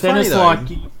 100%. It's but then funny it's though. like,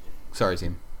 Sorry,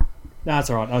 Tim. no, it's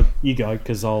all right. You go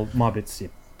because my bit's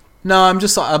it. No, I'm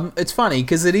just like, it's funny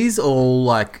because it is all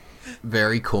like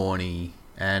very corny,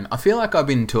 and I feel like I've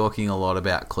been talking a lot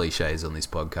about cliches on this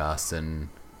podcast, and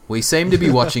we seem to be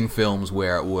watching films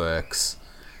where it works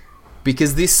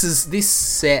because this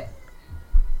set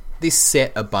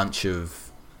a bunch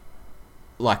of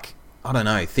like, I don't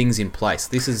know, things in place.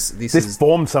 This this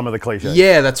formed some of the cliches.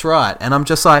 yeah, that's right. And I'm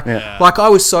just like, Yeah. like I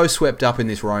was so swept up in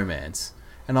this romance,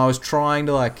 and I was trying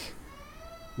to like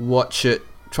watch it,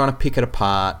 trying to pick it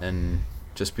apart, and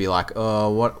just be like, oh,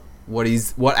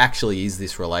 what actually is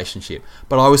this relationship?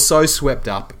 But I was so swept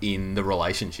up in the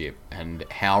relationship and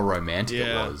how romantic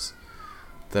it was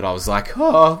that I was like,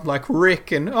 oh, like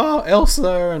Rick and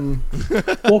Elsa and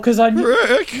well, because I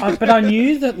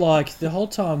knew that like the whole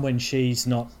time when she's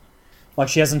not like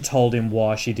she hasn't told him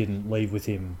why she didn't leave with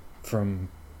him from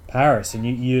Paris,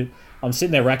 and I'm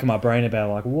sitting there racking my brain about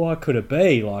like what could it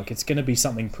be? Like it's going to be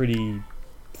something pretty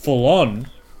full on,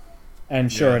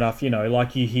 and sure enough,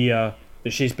 like you hear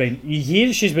that she's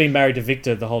been married to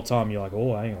Victor the whole time. You're like,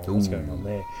 oh, hang on, what's going on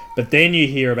there? But then you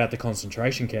hear about the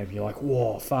concentration camp. You're like,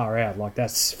 whoa, far out. Like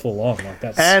that's full on. Like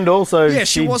that's and also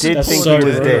she did think he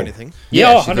was dead. Anything.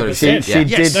 Yeah, 100%. She did think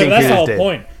he was that's the whole dead.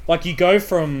 point. Like you go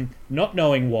from not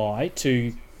knowing why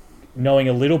to knowing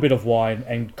a little bit of why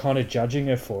and kind of judging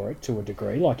her for it to a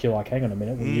degree. Like you're like, hang on a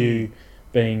minute, were you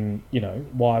being,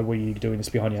 why were you doing this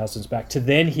behind your husband's back? To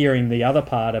then hearing the other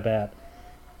part about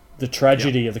the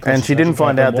tragedy of the concentration and she didn't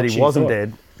find out that he wasn't thought.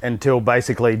 dead until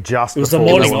basically just it was the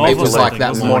before morning of. It was like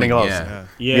that morning. of.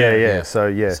 Yeah. So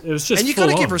it was just. And you got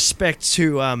to give respect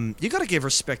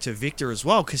to Victor as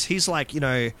well, because he's like,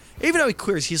 even though he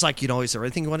queers, he's like, is there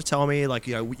anything you want to tell me? Like,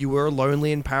 you were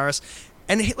lonely in Paris,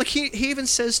 and he even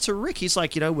says to Rick, he's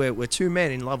like, we're two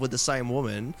men in love with the same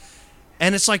woman.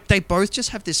 And it's like they both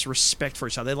just have this respect for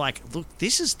each other. They're like, look,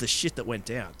 this is the shit that went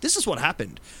down. This is what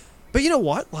happened. But you know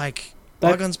what? Like,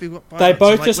 bygones be bygones. They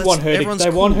both like, just want her.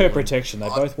 They want her protection. They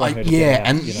both want her to get out.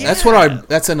 And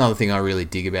that's another thing I really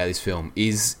dig about this film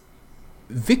is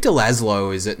Victor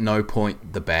Laszlo is at no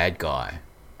point the bad guy.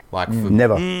 Like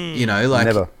never.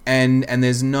 Never. And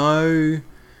there's no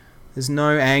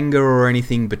anger or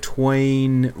anything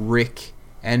between Rick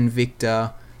and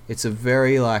Victor. It's a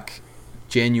very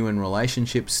genuine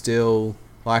relationship still.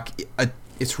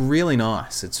 It's really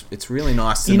nice. It's really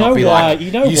nice to not be why? like,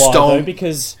 you know why though?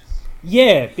 Because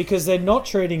they're not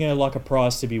treating her like a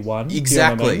prize to be won.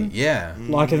 Exactly. You know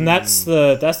what I mean? And that's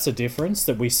the difference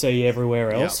that we see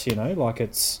everywhere else. Yep.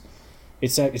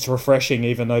 It's refreshing,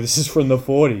 even though this is from the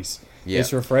 40s. Yep.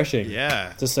 It's refreshing.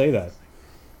 To see that.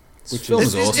 Which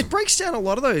is awesome. It breaks down a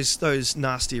lot of those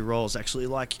nasty roles. Actually,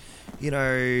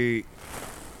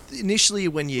 initially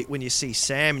when you see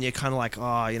Sam and you're kind of like,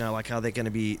 are there going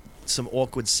to be some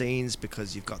awkward scenes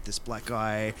because you've got this black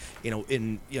guy, he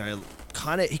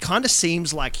kind of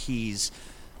seems like he's,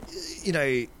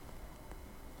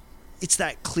 it's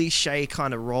that cliche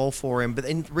kind of role for him. But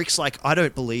then Rick's like, I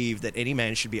don't believe that any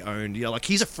man should be owned.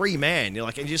 He's a free man.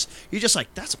 You're just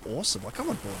like, that's awesome. Like, I'm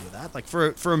on board with that. Like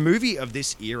for a movie of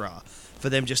this era, for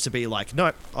them just to be like,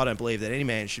 nope, I don't believe that any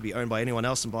man should be owned by anyone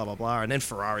else and blah, blah, blah. And then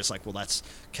Ferrari's like, well, that's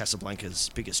Casablanca's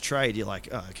biggest trade. You're like,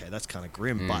 oh, okay, that's kind of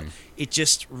grim. But it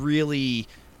just really,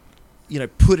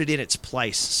 put it in its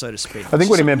place, so to speak. I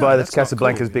think what he meant by that's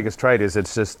Casablanca's biggest trade is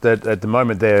it's just that at the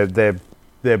moment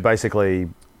they're basically,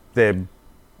 their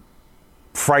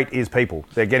freight is people.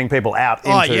 They're getting people out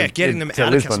getting them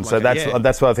out Lisbon. Of so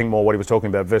that's what I think more what he was talking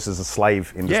about versus a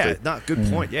slave industry. Yeah, no, good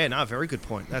point. Yeah, no, very good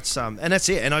point. That's and that's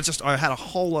it. And I had a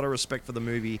whole lot of respect for the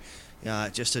movie,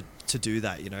 just to do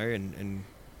that, and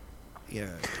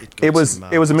it was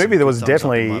a movie that was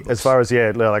definitely, as far as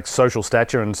social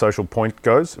stature and social point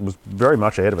goes, it was very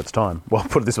much ahead of its time. Well,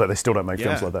 put it this way, they still don't make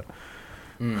films like that.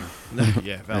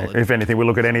 Valid. If anything, we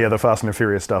look at any other Fast and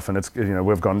Furious stuff, and it's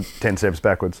we've gone 10 steps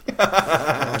backwards. Oh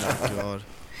my god!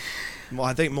 Well,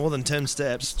 I think more than 10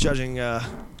 steps, judging.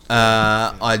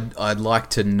 I'd like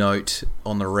to note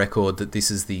on the record that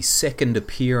this is the second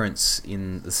appearance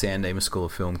in the San Dimas School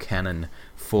of Film canon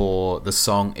for the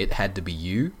song "It Had to Be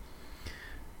You."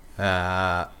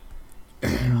 I'll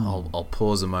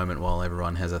pause a moment while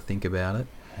everyone has a think about it.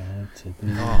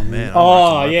 Oh man!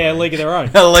 League of Their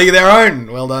Own. League of Their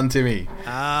Own. Well done, Timmy.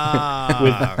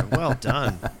 Well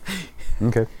done.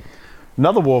 Okay,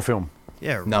 another war film.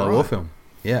 Yeah, another war film.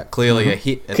 Yeah, clearly a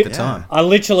hit at the time. I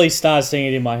literally started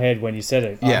singing it in my head when you said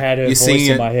it. I had her voice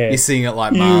in my head. You're singing it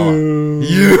like Marla.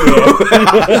 You.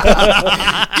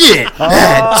 It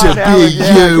had to be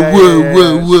you. Woo,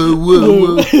 woo, woo,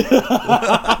 woo, woo.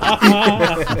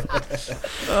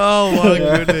 Oh my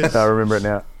goodness! I remember it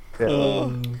now. Yeah.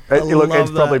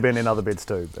 It's probably been in other bits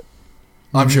too, but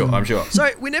I'm sure. So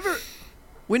we never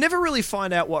really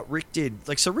find out what Rick did.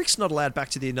 So Rick's not allowed back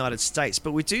to the United States,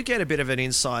 but we do get a bit of an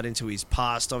insight into his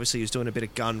past. Obviously, he was doing a bit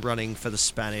of gun running for the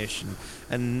Spanish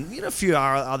and a few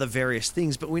other various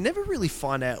things, but we never really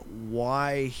find out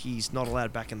why he's not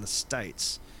allowed back in the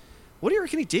States. What do you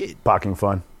reckon he did? Parking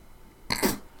fine.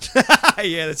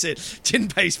 Yeah, that's it.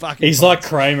 Didn't pay his parking. He's like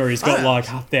Kramer. He's got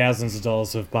thousands of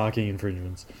dollars of parking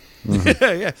infringements.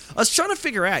 Yeah. I was trying to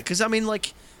figure out because I'm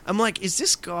like, is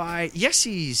this guy? Yes,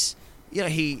 he's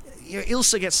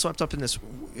Ilsa gets swept up in this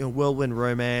whirlwind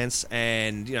romance,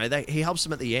 and he helps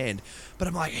him at the end. But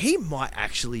I'm like, he might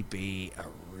actually be a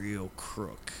real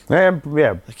crook.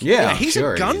 Yeah. He's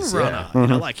sure a gun he is, runner.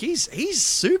 yeah. Like he's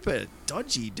super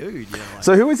dodgy dude.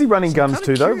 So who is he running guns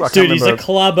to though? I can't Dude, he's a remember.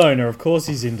 club owner. Of course,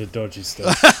 he's into dodgy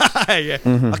stuff. Yeah.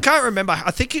 I can't remember.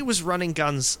 I think he was running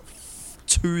guns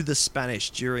to the Spanish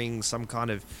during some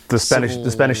kind of The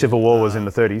Spanish Civil War was in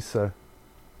the 30s, so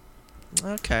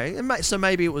okay. So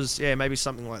maybe it was maybe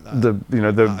something like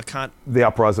that. I can't. the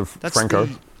uprising of That's Franco.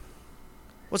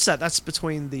 What's that? That's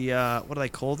between the what do they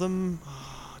call them?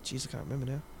 Oh, jeez, I can't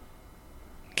remember now.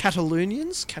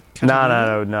 Catalonians?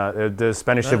 No. The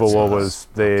Spanish Civil War was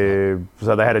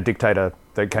so they had a dictator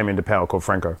that came into power called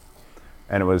Franco,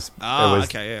 and it was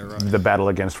the battle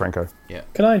against Franco. Yeah.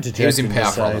 Can I interject? He was in and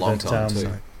power for a say long that, time too.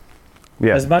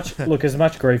 Yeah. As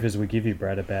much grief as we give you,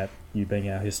 Brad, about you being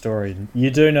our historian, you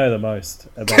do know the most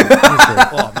about history.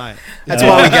 Oh, mate. That's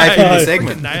why we gave him the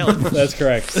segment. Nail it. That's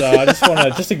correct. So I just want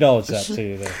to acknowledge that to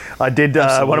you there. I did.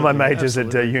 One of my majors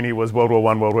Absolutely. at uni was World War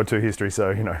I, World War II history,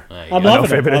 so I'm I know a loving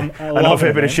fair it. bit. I know a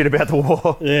fair bit of man. shit about the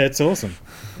war. Yeah, it's awesome.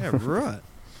 Yeah, right.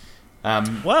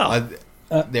 Wow.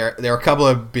 There are a couple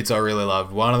of bits I really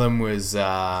loved. One of them was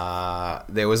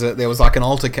there was like an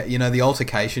the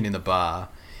altercation in the bar,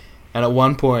 and at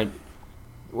one point,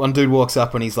 one dude walks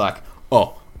up and he's like,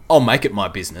 "Oh, I'll make it my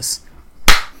business,"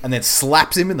 and then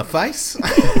slaps him in the face.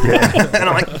 And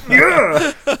I'm like,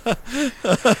 "Yeah."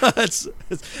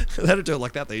 They don't do it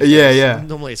like that these Yeah, days. yeah.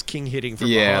 Normally it's king hitting from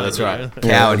Yeah, behind. that's right. Yeah,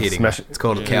 Coward hitting. smash- It's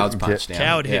called a coward's punch now.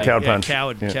 Coward hitting. Coward yeah, punch.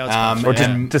 Coward's Yeah. punch. Or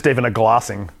Yeah. just even a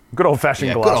glassing. Good old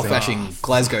fashioned Good glassing. old fashioned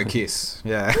Glasgow kiss.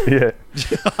 Yeah. Yeah.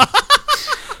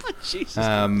 Jesus.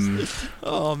 No,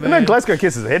 Oh, man. Glasgow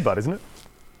Kiss is a headbutt, isn't it?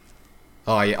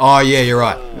 Oh yeah, you're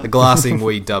right. The glassing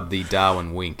we dubbed the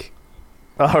Darwin wink.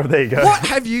 Oh, there you go. What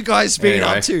have you guys been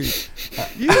Anyway. up to?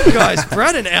 You guys,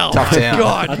 Brad and Al. Tough town.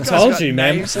 God, I you guys told got you,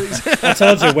 man. names. I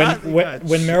told you when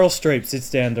Meryl Streep sits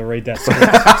down to read that script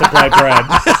to play Brad,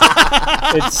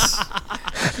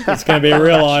 it's going to be a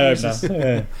real eye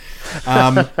opener.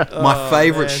 Yeah. My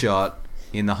favourite man. shot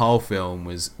in the whole film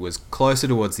was closer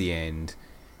towards the end,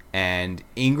 and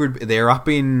Ingrid. They're up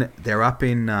in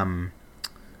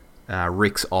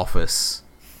Rick's office,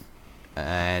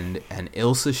 and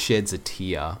Ilsa sheds a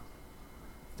tear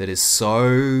that is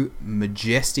so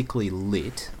majestically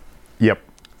lit. Yep.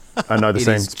 I know the It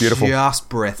scene. is It's beautiful. just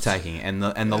breathtaking, and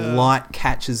the light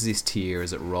catches this tear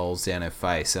as it rolls down her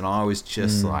face, and I was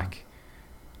just like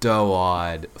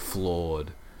doe-eyed,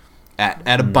 floored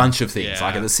at a bunch of things, Yeah.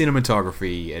 like at the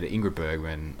cinematography, at Ingrid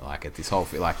Bergman, like at this whole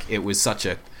like it was such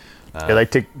a Yeah,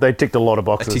 they ticked a lot of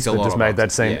boxes ticked a that lot just of made that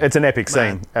boxes, scene. yeah. It's an epic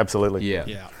Man. scene. Absolutely. yeah.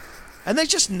 Yeah. And they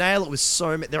just nail it with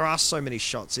so many. There are so many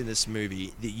shots in this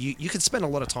movie that you could spend a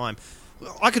lot of time.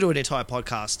 I could do an entire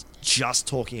podcast just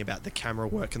talking about the camera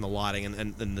work and the lighting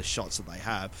and the shots that they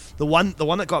have. The one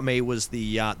that got me was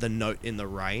the note in the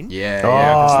rain. Yeah,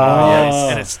 Oh,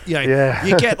 And it's Yeah.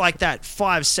 you get like that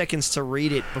 5 seconds to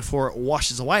read it before it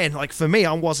washes away. And like for me,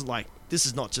 I wasn't like, this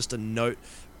is not just a note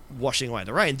washing away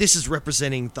the rain. This is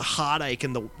representing the heartache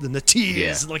and the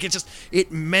tears. Yeah. Like it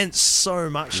meant so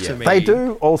much to me. They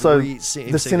do also Seeing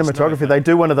the this cinematography. note. They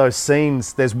do one of those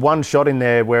scenes. There's one shot in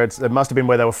there where it must have been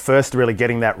where they were first really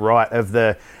getting that right of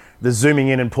the zooming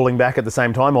in and pulling back at the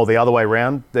same time, or the other way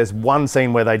around. There's one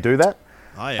scene where they do that,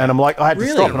 Oh, yeah. and I'm like, I had to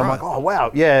Really? stop, and I'm Right. like, oh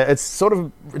wow, yeah.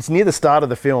 It's near the start of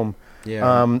the film.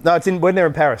 Yeah. No, it's when they're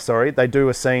in Paris. Sorry, they do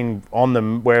a scene on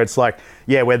them where it's like,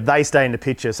 where they stay in the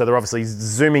picture, so they're obviously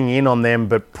zooming in on them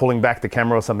but pulling back the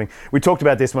camera or something. We talked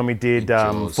about this when we did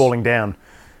Jaws. Falling Down,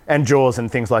 and Jaws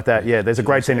and things like that. Yeah, there's a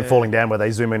great scene in Falling Down where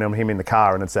they zoom in on him in the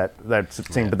car, and it's that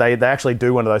scene. But they actually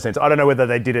do one of those scenes. I don't know whether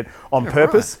they did it on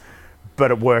purpose,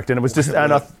 but it worked, and it was just,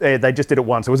 they just did it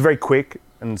once. It was very quick,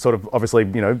 and sort of obviously,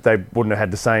 they wouldn't have had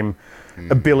the same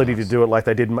ability to do it like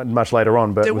they did much later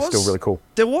on, but it was still really cool.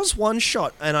 There was one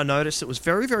shot, and I noticed it was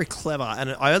very, very clever,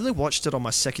 and I only watched it on my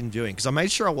second viewing, because I made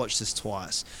sure I watched this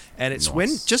twice. And it's when,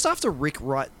 just after Rick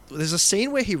there's a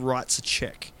scene where he writes a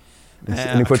check. And he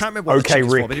I puts, can't remember what the "Okay, check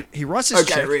is Rick." for, but he writes this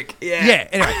Okay, check. Rick. Yeah. Yeah,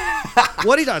 anyway.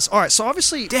 What he does, alright, so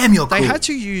obviously Damn, you're they cool. had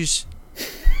to use...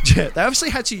 Yeah, they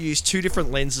obviously had to use 2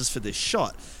 different lenses for this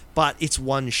shot, but it's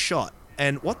one shot.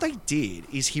 And what they did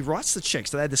is he writes the check.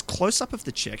 So they had this close-up of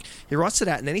the check. He writes it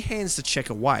out, and then he hands the check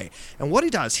away. And what he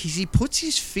does is he puts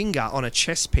his finger on a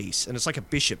chess piece, and it's like a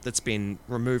bishop that's been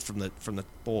removed from the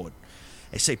board.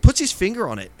 And so he puts his finger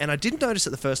on it, and I didn't notice it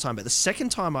the first time, but the second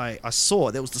time I saw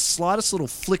it, there was the slightest little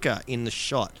flicker in the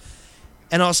shot.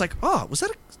 And I was like, oh, was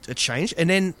that a change? And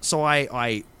then, so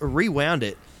I rewound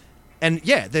it,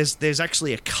 yeah, there's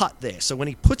actually a cut there. So when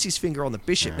he puts his finger on the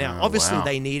bishop, now obviously wow.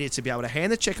 they needed to be able to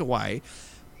hand the check away.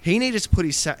 He needed to put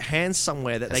his hands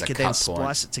somewhere that There's they a could then cut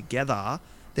splice point. it together.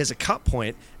 There's a cut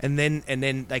point, and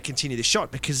then they continue the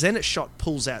shot, because then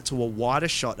pulls out to a wider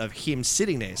shot of him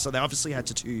sitting there. So they obviously had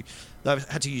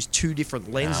to use two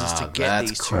different lenses to get that's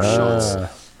these two cool.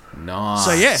 shots. Nice.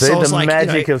 So yeah, See, so I was the like,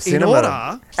 magic of in cinema.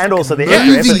 order, And also the Movie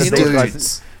extra effort that these guys...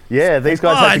 dudes. Yeah, these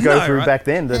guys had to go I know, through right? back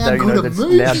then. That How they, good a that's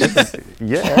movie. now different.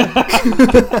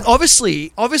 Yeah.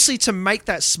 obviously to make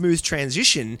that smooth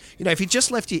transition, if he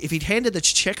just if he'd handed the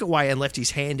check away and left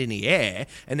his hand in the air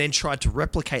and then tried to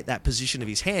replicate that position of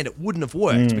his hand, it wouldn't have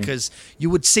worked, because you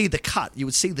would see the cut, you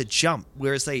would see the jump,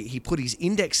 whereas he put his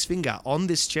index finger on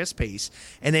this chess piece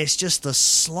and there's just the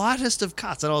slightest of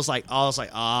cuts, and I was like,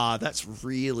 that's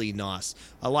really nice.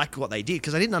 I like what they did,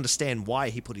 because I didn't understand why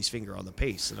he put his finger on the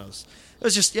piece, and it was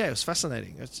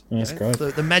fascinating. That's great.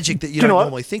 The magic that you know don't what?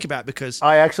 normally think about, because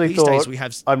I actually these thought days we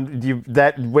have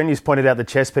that when you pointed out the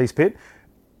chess piece pit,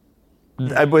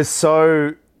 it was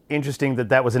so interesting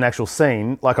that was an actual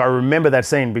scene. Like, I remember that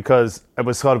scene because it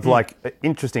was sort of like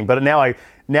interesting. But now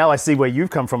I see where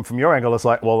you've come from your angle. It's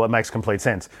like, well, it makes complete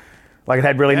sense. Like, it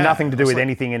had really nothing to do with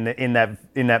anything in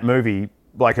that movie,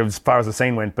 like as far as the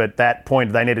scene went. But that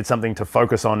point, they needed something to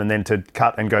focus on and then to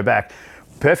cut and go back.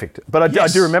 Perfect. But I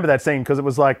do remember that scene because it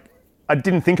was like, I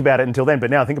didn't think about it until then,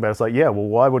 but now I think about it, it's like, yeah, well,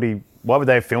 why would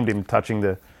they have filmed him touching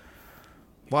the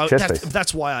chess piece?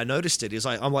 That's why I noticed it.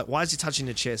 I'm like, why is he touching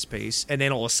the chess piece? And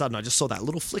then all of a sudden, I just saw that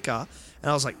little flicker, and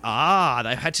I was like,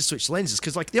 they had to switch lenses,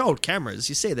 because like the old cameras,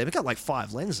 you see, they've got like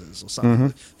 5 lenses or something,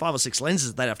 5 or 6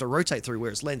 lenses they'd have to rotate through.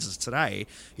 Whereas lenses today,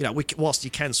 whilst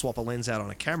you can swap a lens out on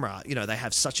a camera, they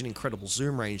have such an incredible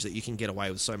zoom range that you can get away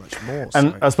with so much more.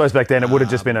 And I suppose back then it would have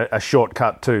just been a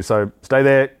shortcut too. So stay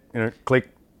there, click.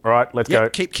 All right, let's go.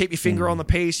 Keep your finger on the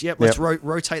piece. Yep, let's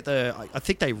rotate I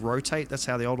think they rotate. That's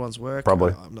how the old ones work.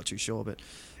 Probably. I'm not too sure, but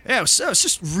yeah, it was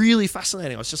just really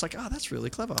fascinating. I was just like, that's really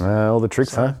clever. All the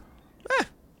tricks, huh?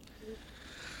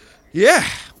 Yeah.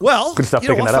 Well, Good stuff you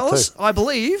know picking what, that up fellas? too.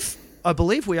 I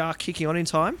believe we are kicking on in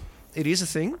time. It is a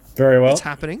thing. Very well. It's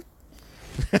happening.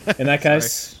 In that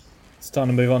case, it's time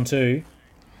to move on to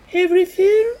Every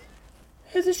Film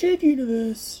Has a Shared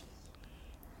Universe,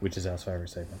 which is our favourite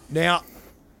segment. Now,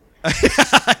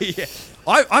 yeah,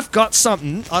 I've got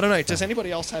something. I don't know. Does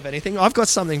anybody else have anything? I've got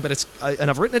something, but and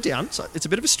I've written it down, so it's a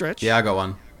bit of a stretch. Yeah, I got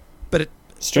one. But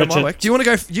Stretch might it. work. Do you want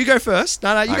to go? You go first.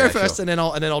 No, you go Okay, first, sure. and then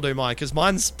I'll do mine, because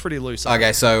mine's pretty loose.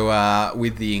 Okay, so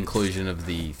with the inclusion of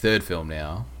the third film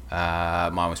now,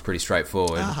 mine was pretty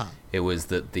straightforward. It was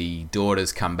that the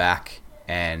daughters come back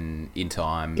and in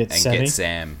time Get and Sammy? get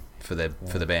Sam for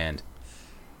the band.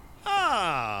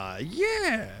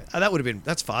 Yeah. That would have been.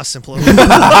 That's far simpler.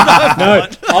 No,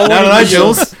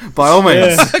 Jules. By all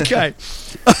means. Yeah.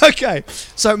 Okay.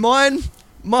 So mine.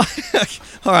 All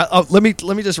right. Let me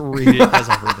just read it as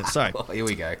I read it. Sorry. Well, here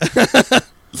we go.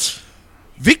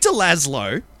 Victor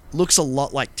Laszlo looks a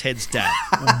lot like Ted's dad.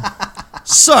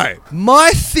 So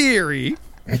my theory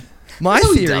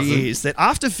doesn't. is that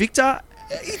after Victor,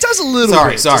 he does a little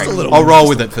Sorry. bit. Just a little I'll bit. roll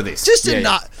with it for this. Just Yeah, a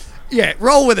nut. Yeah,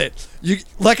 roll with it.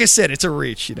 Like I said, it's a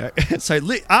reach, So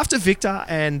after Victor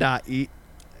and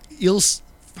Ilsa.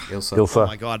 oh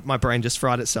my god, my brain just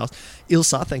fried itself.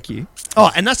 Ilsa, thank you.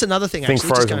 Oh, and that's another thing. Think Actually,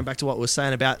 just Frozen. going back to what we were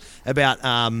saying about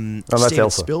Steven Elsa.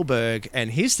 Spielberg, and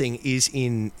his thing is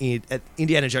in at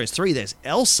Indiana Jones 3. There's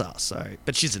Elsa,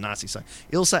 but she's a Nazi, so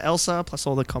Elsa plus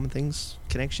all the common things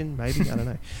connection, maybe, I don't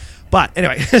know. But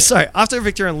anyway, so after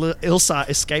Victor and Ilsa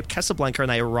escape Casablanca and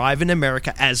they arrive in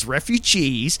America as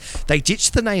refugees, they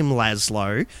ditch the name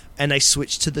Laszlo and they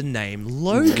switch to the name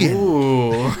Logan.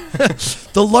 Ooh.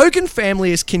 The Logan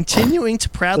family is continuing to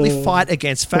proudly fight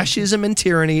against fascism and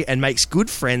tyranny and makes good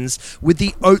friends with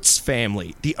the Oates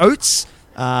family. The Oates,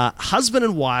 husband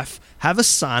and wife, have a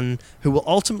son who will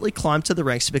ultimately climb to the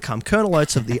ranks to become Colonel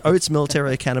Oates of the Oates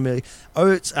Military Academy.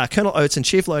 Colonel Oates and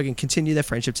Chief Logan continue their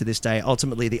friendship to this day.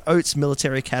 Ultimately, the Oates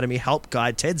Military Academy helped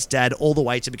guide Ted's dad all the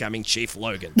way to becoming Chief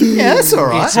Logan. Yeah, that's all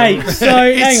right. Hey, so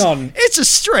hang on. It's a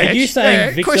stretch. Are you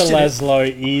saying Victor question it.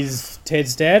 Laszlo is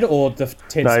Ted's dad or Ted's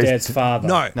he's dad's father?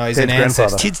 No. No, he's Ted's an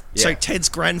grandfather. ancestor. So Ted's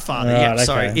grandfather, Right, yeah.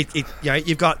 Sorry, okay.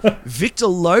 you've got Victor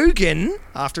Logan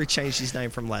after he changed his name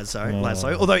from Laszlo.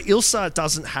 Although Ilsa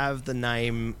doesn't have the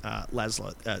name Laszlo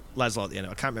at the end.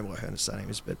 I can't remember what her surname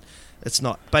is, but it's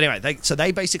not. But anyway,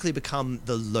 they basically become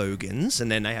the Logans, and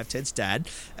then they have Ted's dad,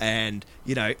 and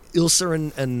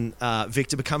Ilsa and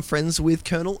Victor become friends with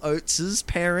Colonel Oates's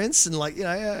parents, and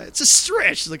it's a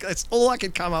stretch. Like that's all I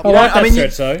could come up I with. like that I mean,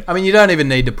 stretch, though. you don't even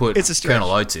need to put It's a stretch.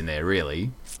 Colonel Oates in there,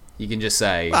 really. You can just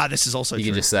say. This is also You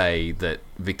true. can just say that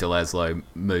Victor Laszlo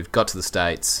got to the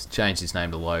States, changed his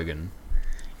name to Logan.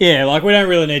 Yeah, like we don't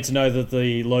really need to know that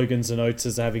the Logans and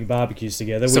Oateses are having barbecues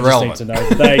together. It's we irrelevant. just need to know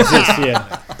that they exist.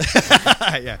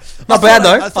 Yeah, yeah. Not bad,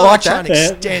 though. I thought I like I'd try that. and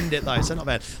Yeah. extend it though, so not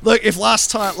bad. Look, if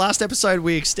last episode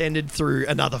we extended through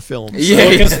another film. Yeah.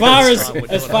 Look, as far This as time we're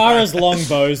as doing far it. as long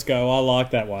bows go, I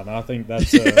like that one. I think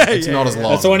that's It's not as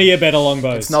long. that's one of your better long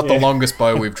bows. It's not the Yeah. longest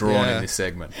bow we've drawn Yeah. in this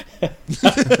segment.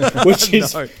 which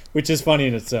No. is funny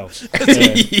in itself.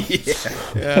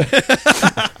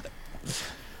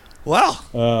 Wow.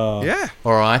 Uh, Yeah.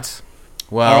 All right.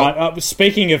 Well, All right.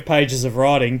 Speaking of pages of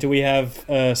writing, do we have?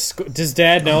 Does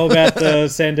Dad know about the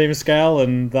San Dimas scale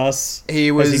and thus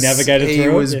he was has he navigated he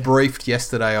through was it? Yeah. briefed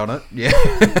yesterday on it. Yeah.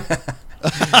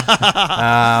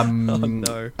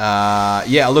 No.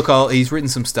 Yeah. Look, he's written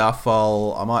some stuff.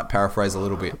 I might paraphrase a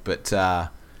little bit, but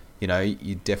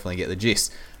you definitely get the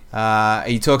gist.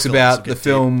 He talks about the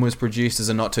film was produced as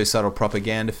a not too subtle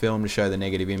propaganda film to show the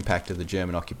negative impact of the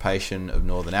German occupation of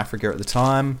Northern Africa at the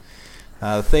time.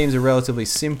 The themes are relatively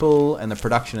simple, and the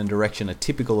production and direction are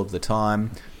typical of the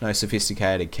time. No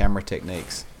sophisticated camera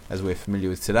techniques, as we're familiar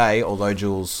with today. Although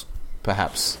Jules,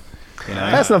 perhaps,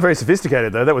 That's not very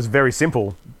sophisticated, though. That was very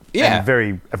simple. Yeah. And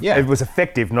very. Yeah. It was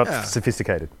effective, not Yeah.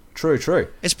 sophisticated. True.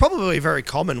 It's probably very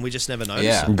common. We just never notice.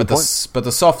 Yeah, it. but point.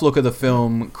 the soft look of the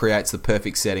film creates the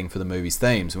perfect setting for the movie's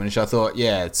themes. Which I thought,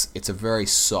 it's a very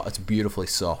it's beautifully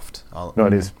soft. No,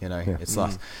 it is. It's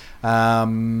nice.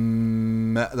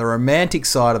 The romantic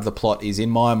side of the plot is, in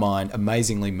my mind,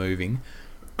 amazingly moving.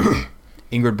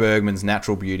 Ingrid Bergman's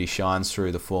natural beauty shines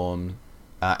through the form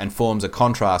and forms a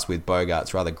contrast with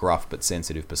Bogart's rather gruff but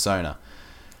sensitive persona.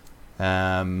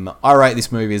 I rate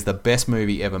this movie as the best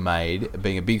movie ever made.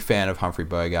 Being a big fan of Humphrey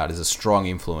Bogart is a strong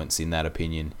influence in that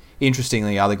opinion.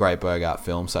 Interestingly, other great Bogart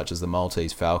films such as The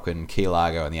Maltese Falcon, Key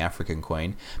Largo and The African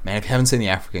Queen. Man, if you haven't seen The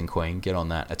African Queen, get on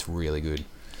that. It's really good.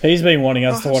 He's been wanting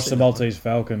us to I've watch seen the that Maltese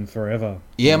Falcon forever.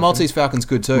 Yeah, Maltese Falcon's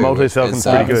good too. Maltese Falcon's It's,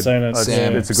 pretty haven't good. seen it.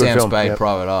 Sam, It's a good Sam film. Spade, yeah.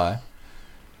 Private Eye.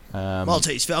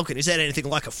 Maltese Falcon. Is that anything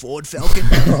like a Ford Falcon?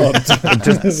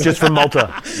 Just from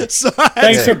Malta. Sorry.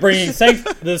 Thanks for bringing.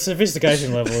 The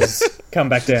sophistication level has come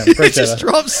back down. It Appreciate just that.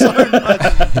 dropped so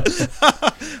much.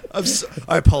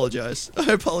 I apologise.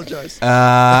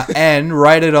 And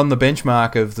rated on the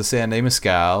benchmark of the San Dimas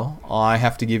scale, I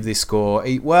have to give this score.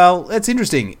 It's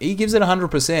interesting. He gives it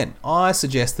 100%. I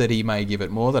suggest that he may give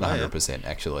it more than 100%.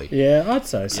 Actually, Yeah, I'd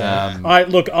say so. I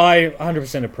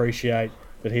 100% appreciate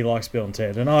that he likes Bill and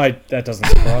Ted, and that doesn't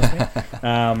surprise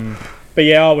me. But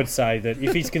yeah, I would say that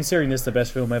if he's considering this the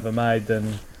best film ever made,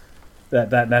 then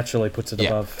that naturally puts it yeah.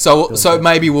 above. So Bill and so Ted.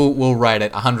 maybe we'll rate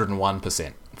it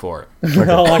 101% for it.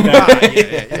 I like that.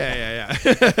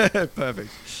 Yeah. Perfect.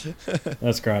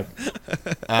 That's great.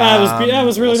 That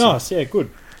was really nice. Yeah, good.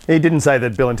 He didn't say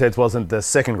that Bill and Ted's wasn't the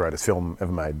second greatest film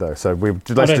ever made, though. So let's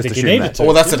don't just think he assume needed that. to.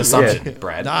 Well, that's an assumption,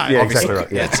 Brad. No, Yeah, Obviously.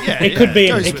 exactly right. Yeah. It could be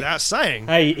Goes an- without saying.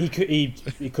 Hey, he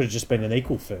could have just been an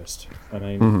equal first. I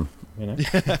mean, Yeah.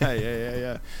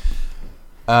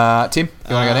 Tim,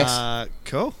 you want to go next?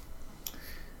 Cool.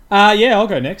 Yeah, I'll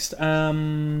go next.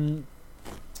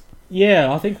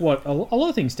 Yeah, I think what a lot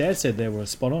of things Dad said there were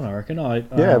spot on. I reckon.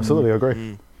 Yeah, absolutely, I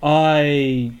agree.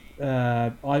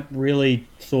 I really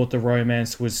thought the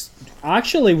romance was. I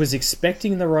actually was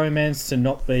expecting the romance to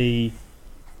not be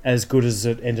as good as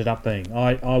it ended up being.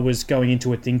 I was going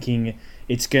into it thinking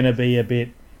it's going to be a bit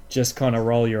just kind of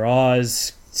roll your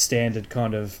eyes, standard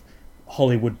kind of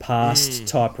Hollywood past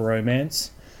type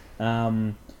romance.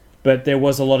 But there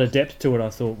was a lot of depth to it, I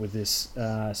thought, with this.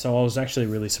 So I was actually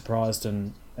really surprised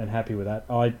and happy with that.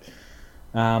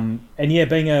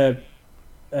 Being a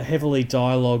heavily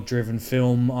dialogue-driven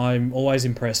film, I'm always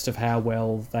impressed of how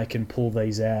well they can pull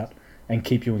these out and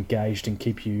keep you engaged and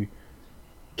keep you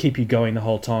going the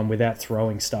whole time without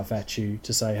throwing stuff at you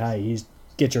to say, hey,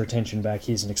 get your attention back,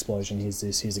 here's an explosion, here's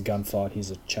this, here's a gunfight,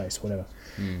 here's a chase, whatever.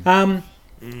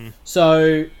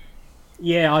 So,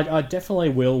 yeah, I definitely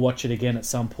will watch it again at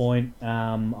some point.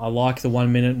 I like the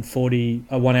 1 hour and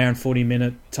 40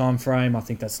 minute time frame. I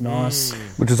think that's nice.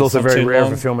 Which is also It's not very too rare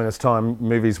long. of a film in its time.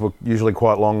 Movies were usually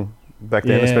quite long back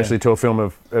then, Yeah. especially to a film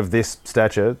of this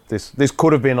stature. This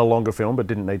could have been a longer film, but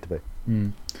didn't need to be.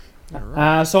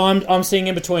 So I'm seeing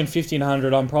in between 50 and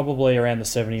 100. I'm probably around the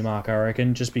 70 mark, I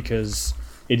reckon, just because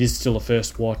it is still a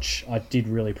first watch. I did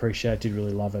really appreciate it, did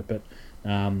really love it, but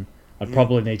I'd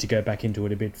probably need to go back into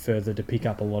it a bit further to pick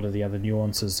up a lot of the other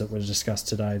nuances that were discussed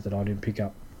today that I didn't pick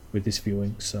up with this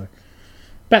viewing. So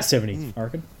about 70, I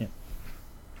reckon. Yeah.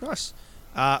 Nice.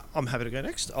 I'm happy to go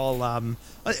next.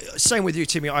 Same with you,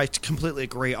 Timmy. I completely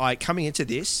agree. Coming into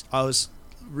this, I was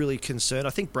really concerned.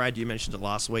 I think, Brad, you mentioned it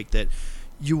last week that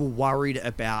you were worried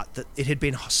about that it had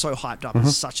been so hyped up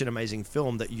as such an amazing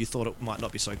film that you thought it might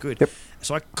not be so good. Yep.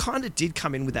 So I kind of did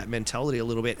come in with that mentality a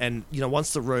little bit, and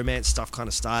once the romance stuff kind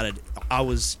of started, I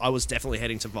was definitely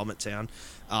heading to Vomit Town.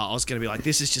 I was going to be like,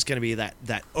 this is just going to be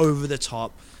that over the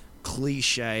top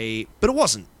cliche, but it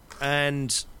wasn't.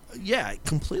 And yeah,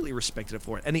 completely respected it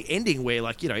for it. And the ending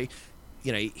where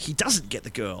he doesn't get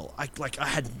the girl. I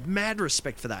had mad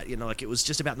respect for that. It was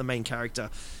just about the main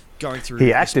character going through. He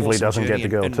this actively awesome doesn't get journey the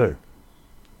girl and too.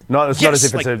 It's not as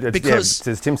if it's because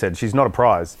as Tim said, she's not a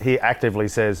prize. He actively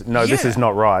says, no, this Yeah. is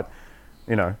not right.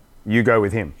 You go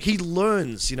with him. he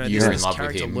learns. You're in this love with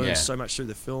character him, learns yeah. so much through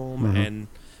the film, and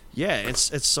yeah,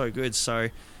 it's so good. So,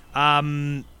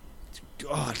 God,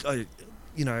 I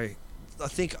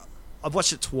think I've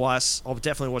watched it twice. I'll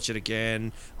definitely watch it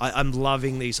again. I'm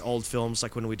loving these old films.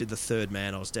 Like when we did The Third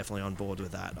Man, I was definitely on board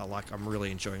with that. I'm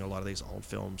really enjoying a lot of these old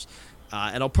films.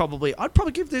 And I'd probably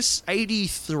give this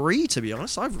 83, to be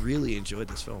honest. I've really enjoyed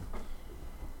this film.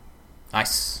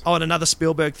 Nice. Oh, and another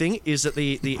Spielberg thing is that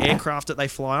the aircraft that they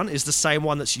fly on is the same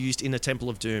one that's used in the Temple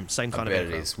of Doom. Same kind I of bet it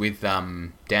aircraft. is. With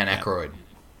Dan Aykroyd.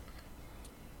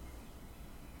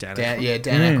 Dan Dan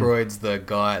Aykroyd. Aykroyd's the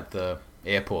guy at the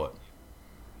airport.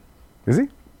 Is he?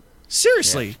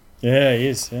 Seriously? Yeah, he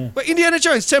is. Yeah. But Indiana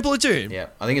Jones, Temple of Doom? Yeah,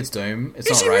 I think it's Doom. It's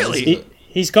Is not he Raiders, really? but-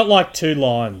 He's got like 2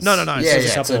 lines. No. Yeah, Just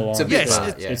yeah, a couple of it's a lines. bit Yes,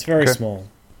 part, yeah. It's very Okay. small.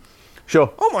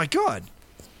 Sure. Oh my god.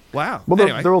 Wow. Well,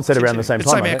 Anyway, they're all set around the continue. same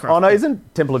It's time. Right? aircraft. Oh no,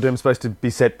 isn't Temple of Doom supposed to be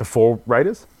set before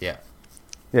Raiders? Yeah.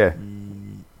 Yeah.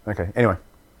 Okay. Anyway,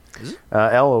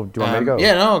 Al, or do you want me to go?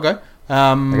 Yeah, no, I'll go.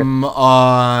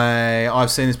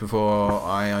 I've seen this before.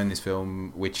 I own this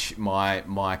film, which my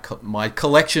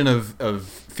collection of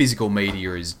physical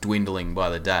media is dwindling by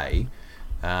the day,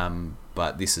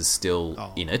 but this is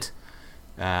still in it,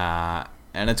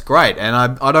 and it's great. And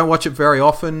I don't watch it very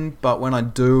often, but when I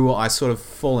do, I sort of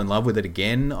fall in love with it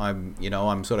again.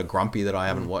 I'm sort of grumpy that I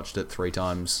haven't watched it 3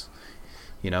 times,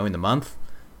 in the month.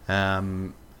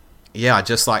 I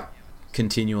just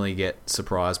continually get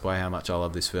surprised by how much I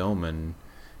love this film, and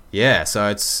yeah, so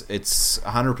it's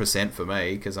 100% for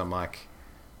me because I'm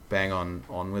bang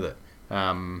on with it.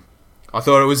 I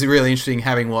thought it was really interesting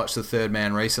having watched The Third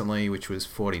Man recently, which was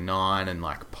 49 and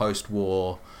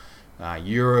post-war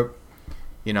Europe.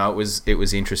 It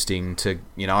was interesting to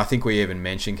I think we even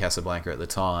mentioned Casablanca at the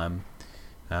time,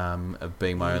 of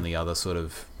being my only other sort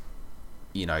of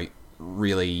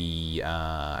really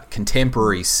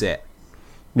contemporary set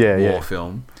war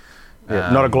film.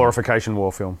 Not a glorification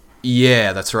war film.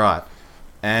 Yeah, that's right.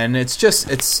 And it's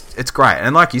great.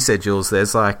 And like you said, Jules,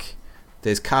 there's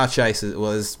car chases.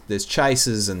 Well, there's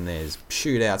chases and there's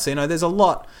shootouts. There's a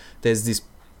lot. There's this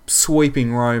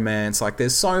sweeping romance.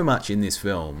 There's so much in this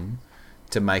film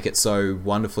to make it so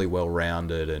wonderfully well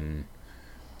rounded. And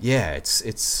yeah,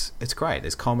 it's great.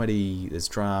 There's comedy. There's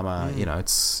drama.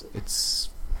 It's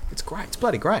great. It's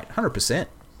bloody great. 100%.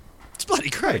 It's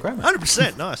bloody great. Great, mate.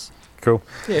 100%. Nice. Cool.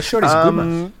 Yeah, Shorty's a good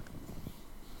one.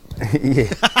 Yeah,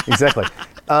 exactly.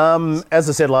 As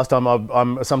I said last time,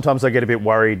 I'm sometimes I get a bit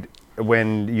worried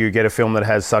when you get a film that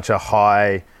has such a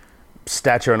high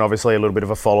stature and obviously a little bit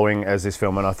of a following as this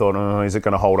film, and I thought, is it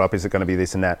going to hold up? Is it going to be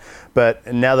this and that? But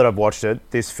now that I've watched it,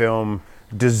 this film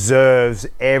deserves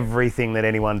everything that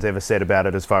anyone's ever said about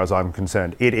it as far as I'm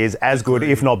concerned. It is as good,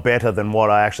 if not better, than what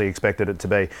I actually expected it to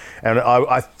be. And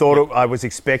I thought I was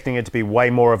expecting it to be way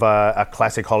more of a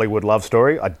classic Hollywood love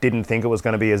story. I didn't think it was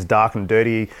going to be as dark and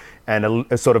dirty and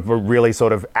a sort of a really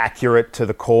sort of accurate to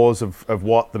the cause of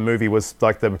what the movie was,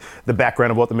 the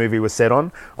background of what the movie was set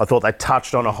on. I thought they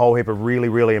touched on a whole heap of really,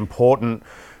 really important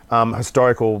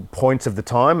historical points of the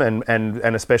time,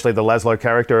 and especially the Laszlo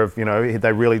character of,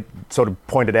 they really sort of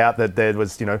pointed out that there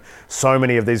was, so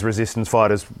many of these resistance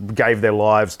fighters gave their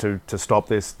lives to stop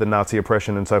the Nazi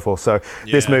oppression and so forth. So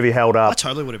this movie held up. I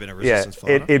totally would have been a resistance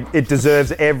fighter. It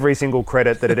deserves every single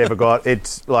credit that it ever got.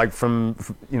 It's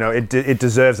it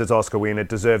deserves its Oscar win. It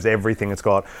deserves everything it's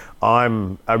got.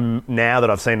 I'm now that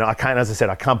I've seen it, I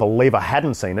can't believe I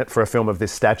hadn't seen it for a film of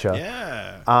this stature.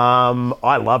 Yeah.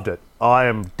 I loved it. I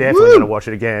am definitely going to watch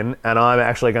it again, and I'm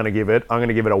actually going to give it a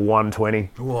 120.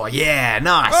 Oh, yeah,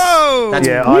 nice. Oh! That's,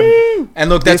 and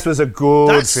look, this was a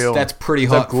good film. That's pretty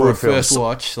hot for a first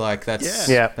watch.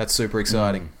 That's super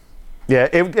exciting. Yeah,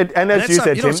 and as you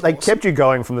said, Tim, they awesome. kept you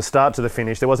going from the start to the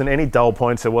finish. There wasn't any dull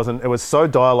points. It was so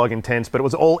dialogue intense, but it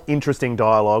was all interesting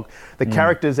dialogue. The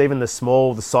characters, even the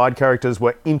side characters,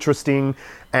 were interesting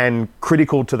and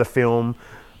critical to the film.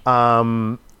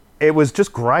 It was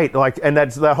just great. And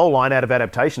that's the whole line out of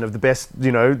Adaptation of the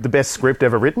best script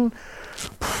ever written.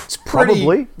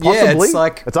 Probably, possibly. Yeah, it's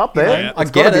like it's up there. Yeah, I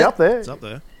It's get gotta be it. up there. It's up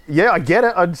there. Yeah, I get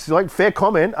it. It's like fair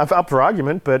comment, up for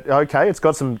argument, but okay, it's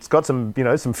got some some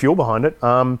fuel behind it.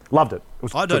 Loved it. It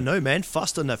was I don't know, man.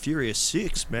 Fast and the Furious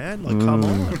 6, man. Like, come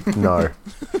on. No.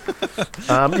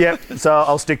 Yeah, so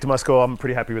I'll stick to my score. I'm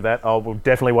pretty happy with that. I will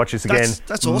definitely watch this again.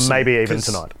 That's awesome, Maybe even 'cause-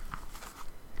 tonight.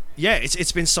 Yeah,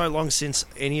 it's been so long since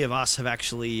any of us have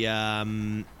actually.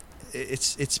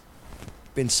 It's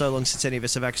been so long since any of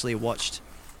us have actually watched.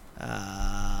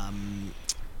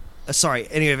 Sorry,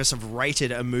 any of us have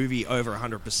rated a movie over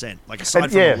 100%. Like aside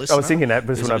from Yeah, the listener, I was thinking that,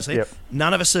 but who's when I- obviously- yep.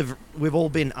 none of us have. We've all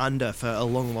been under for a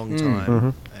long, long time. Mm-hmm.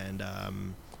 And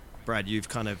Brad, you've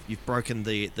broken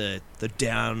the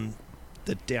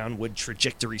downward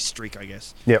trajectory streak, I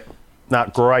guess. Yep. No,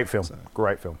 great film.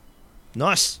 Great film.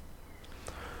 Nice.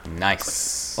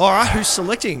 Nice. All right, who's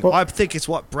selecting? I think it's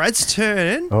Brad's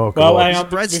turn. Oh, God. Well, hang on.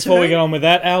 Brad's Before we turn. get on with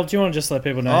that, Al, do you want to just let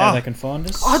people know how Oh. they can find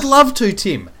us? I'd love to,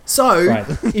 Tim. So, Right.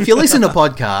 if you listen to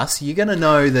podcasts, you're going to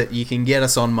know that you can get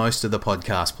us on most of the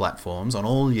podcast platforms, on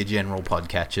all your general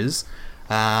podcatchers.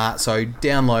 So,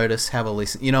 download us, have a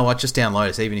listen. You know what? Just download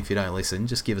us, even if you don't listen.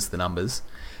 Just give us the numbers.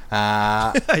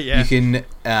 Yeah. You can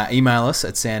email us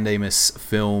at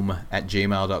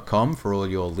sandemusfilm@gmail.com for all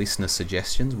your listener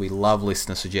suggestions. We love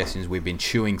listener suggestions. We've been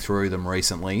chewing through them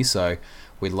recently, so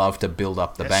we'd love to build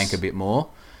up the bank a bit more.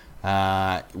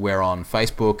 We're on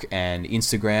Facebook and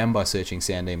Instagram by searching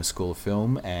San Dimas School of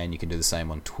Film, and you can do the same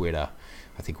on Twitter.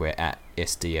 I think we're at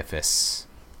SDFS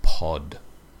Pod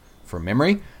from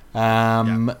memory.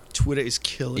 Twitter is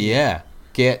killing. Yeah,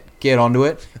 get onto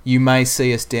it. You may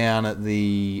see us down at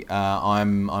the.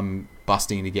 I'm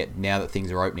busting to get, now that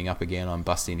things are opening up again. I'm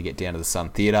busting to get down to the Sun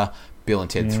Theatre. Bill and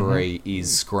Ted 3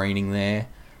 is screening there,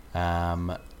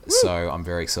 so I'm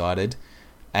very excited.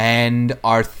 And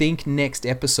I think next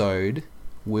episode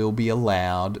we'll be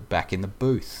allowed back in the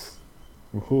booth.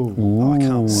 Oh, I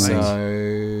can't wait.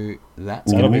 So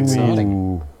that's That'll going to be be weird.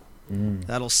 exciting.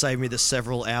 That'll save me the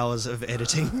several hours of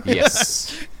editing.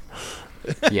 Yes.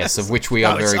 Yes, of which we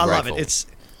are very I grateful. love it. It's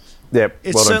Yep.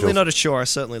 it's certainly not a chore. I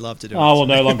certainly love to do it. I will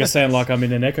no longer sound like I'm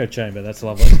in an echo chamber. That's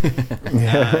lovely.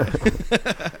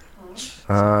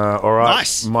 All right.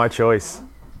 Nice. My choice.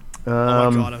 Oh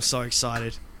my god, I'm so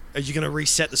excited. Are you going to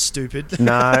reset the stupid?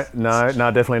 No,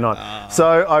 definitely not. So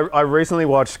I recently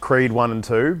watched Creed 1 and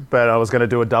 2, but I was going to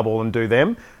do a double and do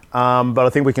them. But I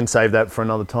think we can save that for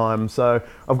another time. So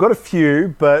I've got a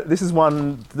few, but this is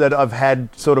one that I've had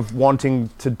sort of wanting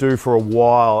to do for a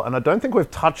while, and I don't think we've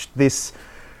touched this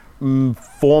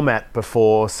format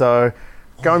before. So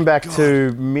going back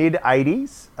to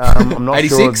mid-80s, I'm not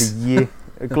sure of 86? the year.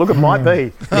 Look, it might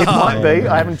be. It might be.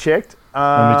 I haven't checked.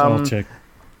 I'll check.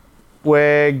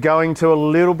 We're going to a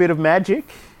little bit of magic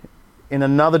in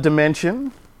another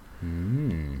dimension.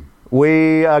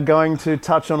 We are going to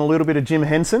touch on a little bit of Jim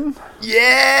Henson.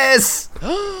 Yes!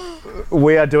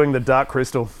 We are doing the Dark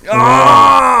Crystal. Oh,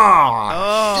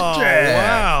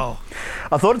 wow.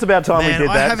 I thought it's about time Man, we did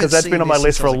I that haven't because that's seen been on my this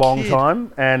list for a since I was a long kid.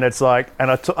 time, and it's like,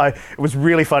 and it was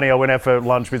really funny. I went out for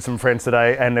lunch with some friends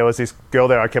today, and there was this girl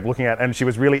there I kept looking at, and she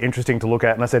was really interesting to look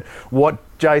at. And I said,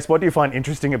 Jace, what do you find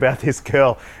interesting about this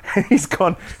girl? And he's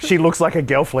gone, she looks like a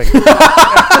gelfling.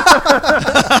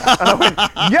 And I went,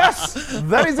 yes,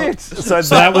 that is it. So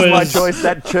that was my choice.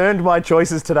 That churned my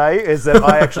choices today. Is that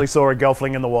I actually saw a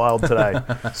gelfling in the wild today.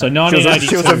 So She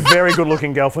 1982. was a very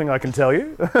good-looking gelfling, I can tell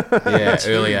you. Yeah,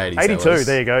 early 80s. that 82, was.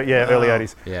 there you go. Yeah, early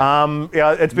 80s. Yeah.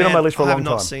 Yeah, it's been on my list for a I long have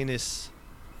time. not seen this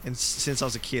since I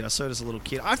was a kid. I saw it as a little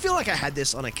kid. I feel like I had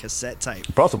this on a cassette tape.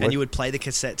 Possibly. And you would play the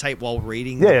cassette tape while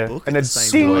reading Yeah, the book. and at it's the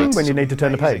same ding time. when you need to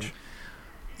turn the Amazing. page.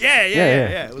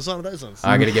 Yeah. It was one of those ones.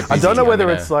 I'm going to get busy. I don't know I'm whether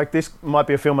gonna- it's like this might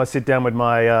be a film I sit down with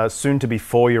my soon-to-be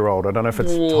 4-year-old. I don't know if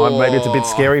it's time. Maybe it's a bit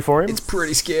scary for him. It's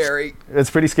pretty scary. It's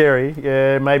pretty scary.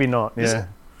 Yeah, maybe not. Is Yeah.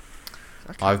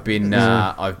 I've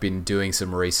been doing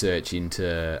some research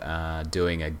into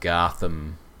doing a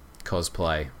Gartham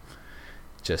cosplay,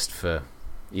 just for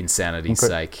insanity's Okay.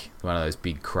 sake. One of those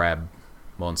big crab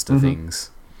monster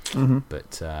things.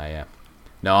 But yeah,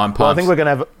 no, I'm pumped. Well, I think we're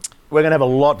gonna have a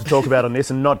lot to talk about on this,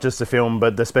 and not just the film,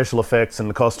 but the special effects and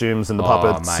the costumes and the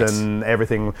puppets mate. and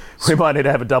everything. We might need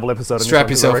to have a double episode on this Strap one,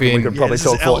 'cause I yourself reckon in. We could probably this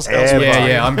is talk L's forever.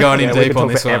 Yeah, I'm going in we deep could on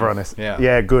talk this forever one. on this.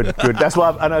 Yeah. Good. That's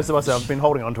why I know to myself. I've been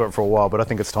holding on to it for a while, but I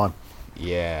think it's time.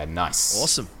 Yeah, nice.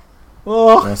 Awesome.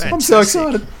 Oh, Fantastic. I'm so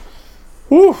excited.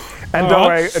 And All don't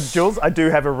right. worry, Jules, I do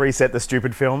have a reset the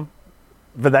stupid film,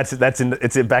 but it's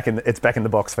back in the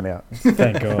box for now.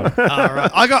 Thank God. All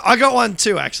right. I got one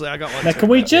too, actually. I got one Now, too, can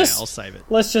we but just- I'll save it.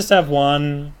 Let's just have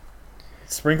one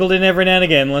sprinkled in every now and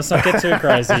again. Let's not get too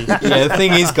crazy. Yeah, the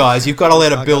thing is, guys, you've got to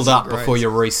let it build some up before you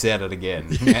reset it again.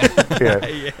 Yeah.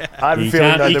 I have a You feeling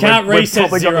can't- though you that can't we've reset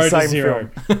probably got the 0 to same 0.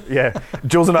 film. Yeah,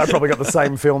 Jules and I probably got the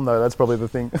same film though. That's probably the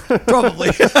thing. Probably.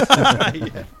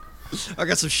 Yeah. I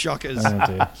got some shockers. Oh,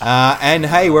 dear. And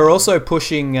hey, we're also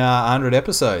pushing 100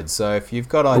 episodes, so if you've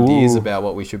got ideas about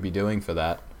what we should be doing for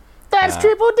that, That's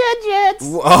triple digits.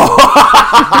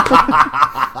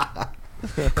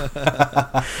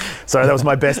 Sorry, that was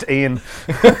my best Ian.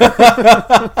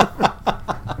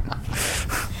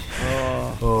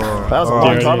 That was a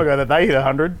long time ago that they hit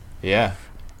 100. yeah,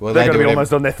 well, They're they going to do be it.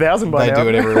 almost on their 1,000 by They now. do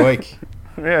it every week.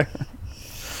 Yeah.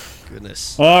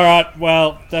 Goodness. All right,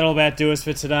 well, that'll about do us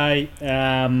for today.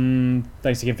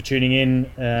 Thanks again for tuning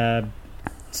in.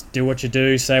 Do what you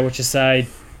do, say what you say,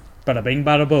 bada bing,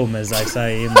 bada boom, as they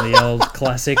say in the old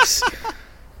classics.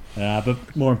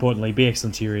 But more importantly, be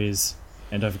excellent to your ears,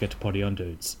 and don't forget to potty on,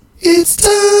 dudes. It's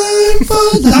time for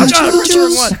Oh, Large God, I pressed the wrong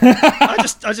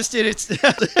Judges. one. I just did it.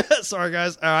 Sorry,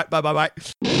 guys. All right, bye.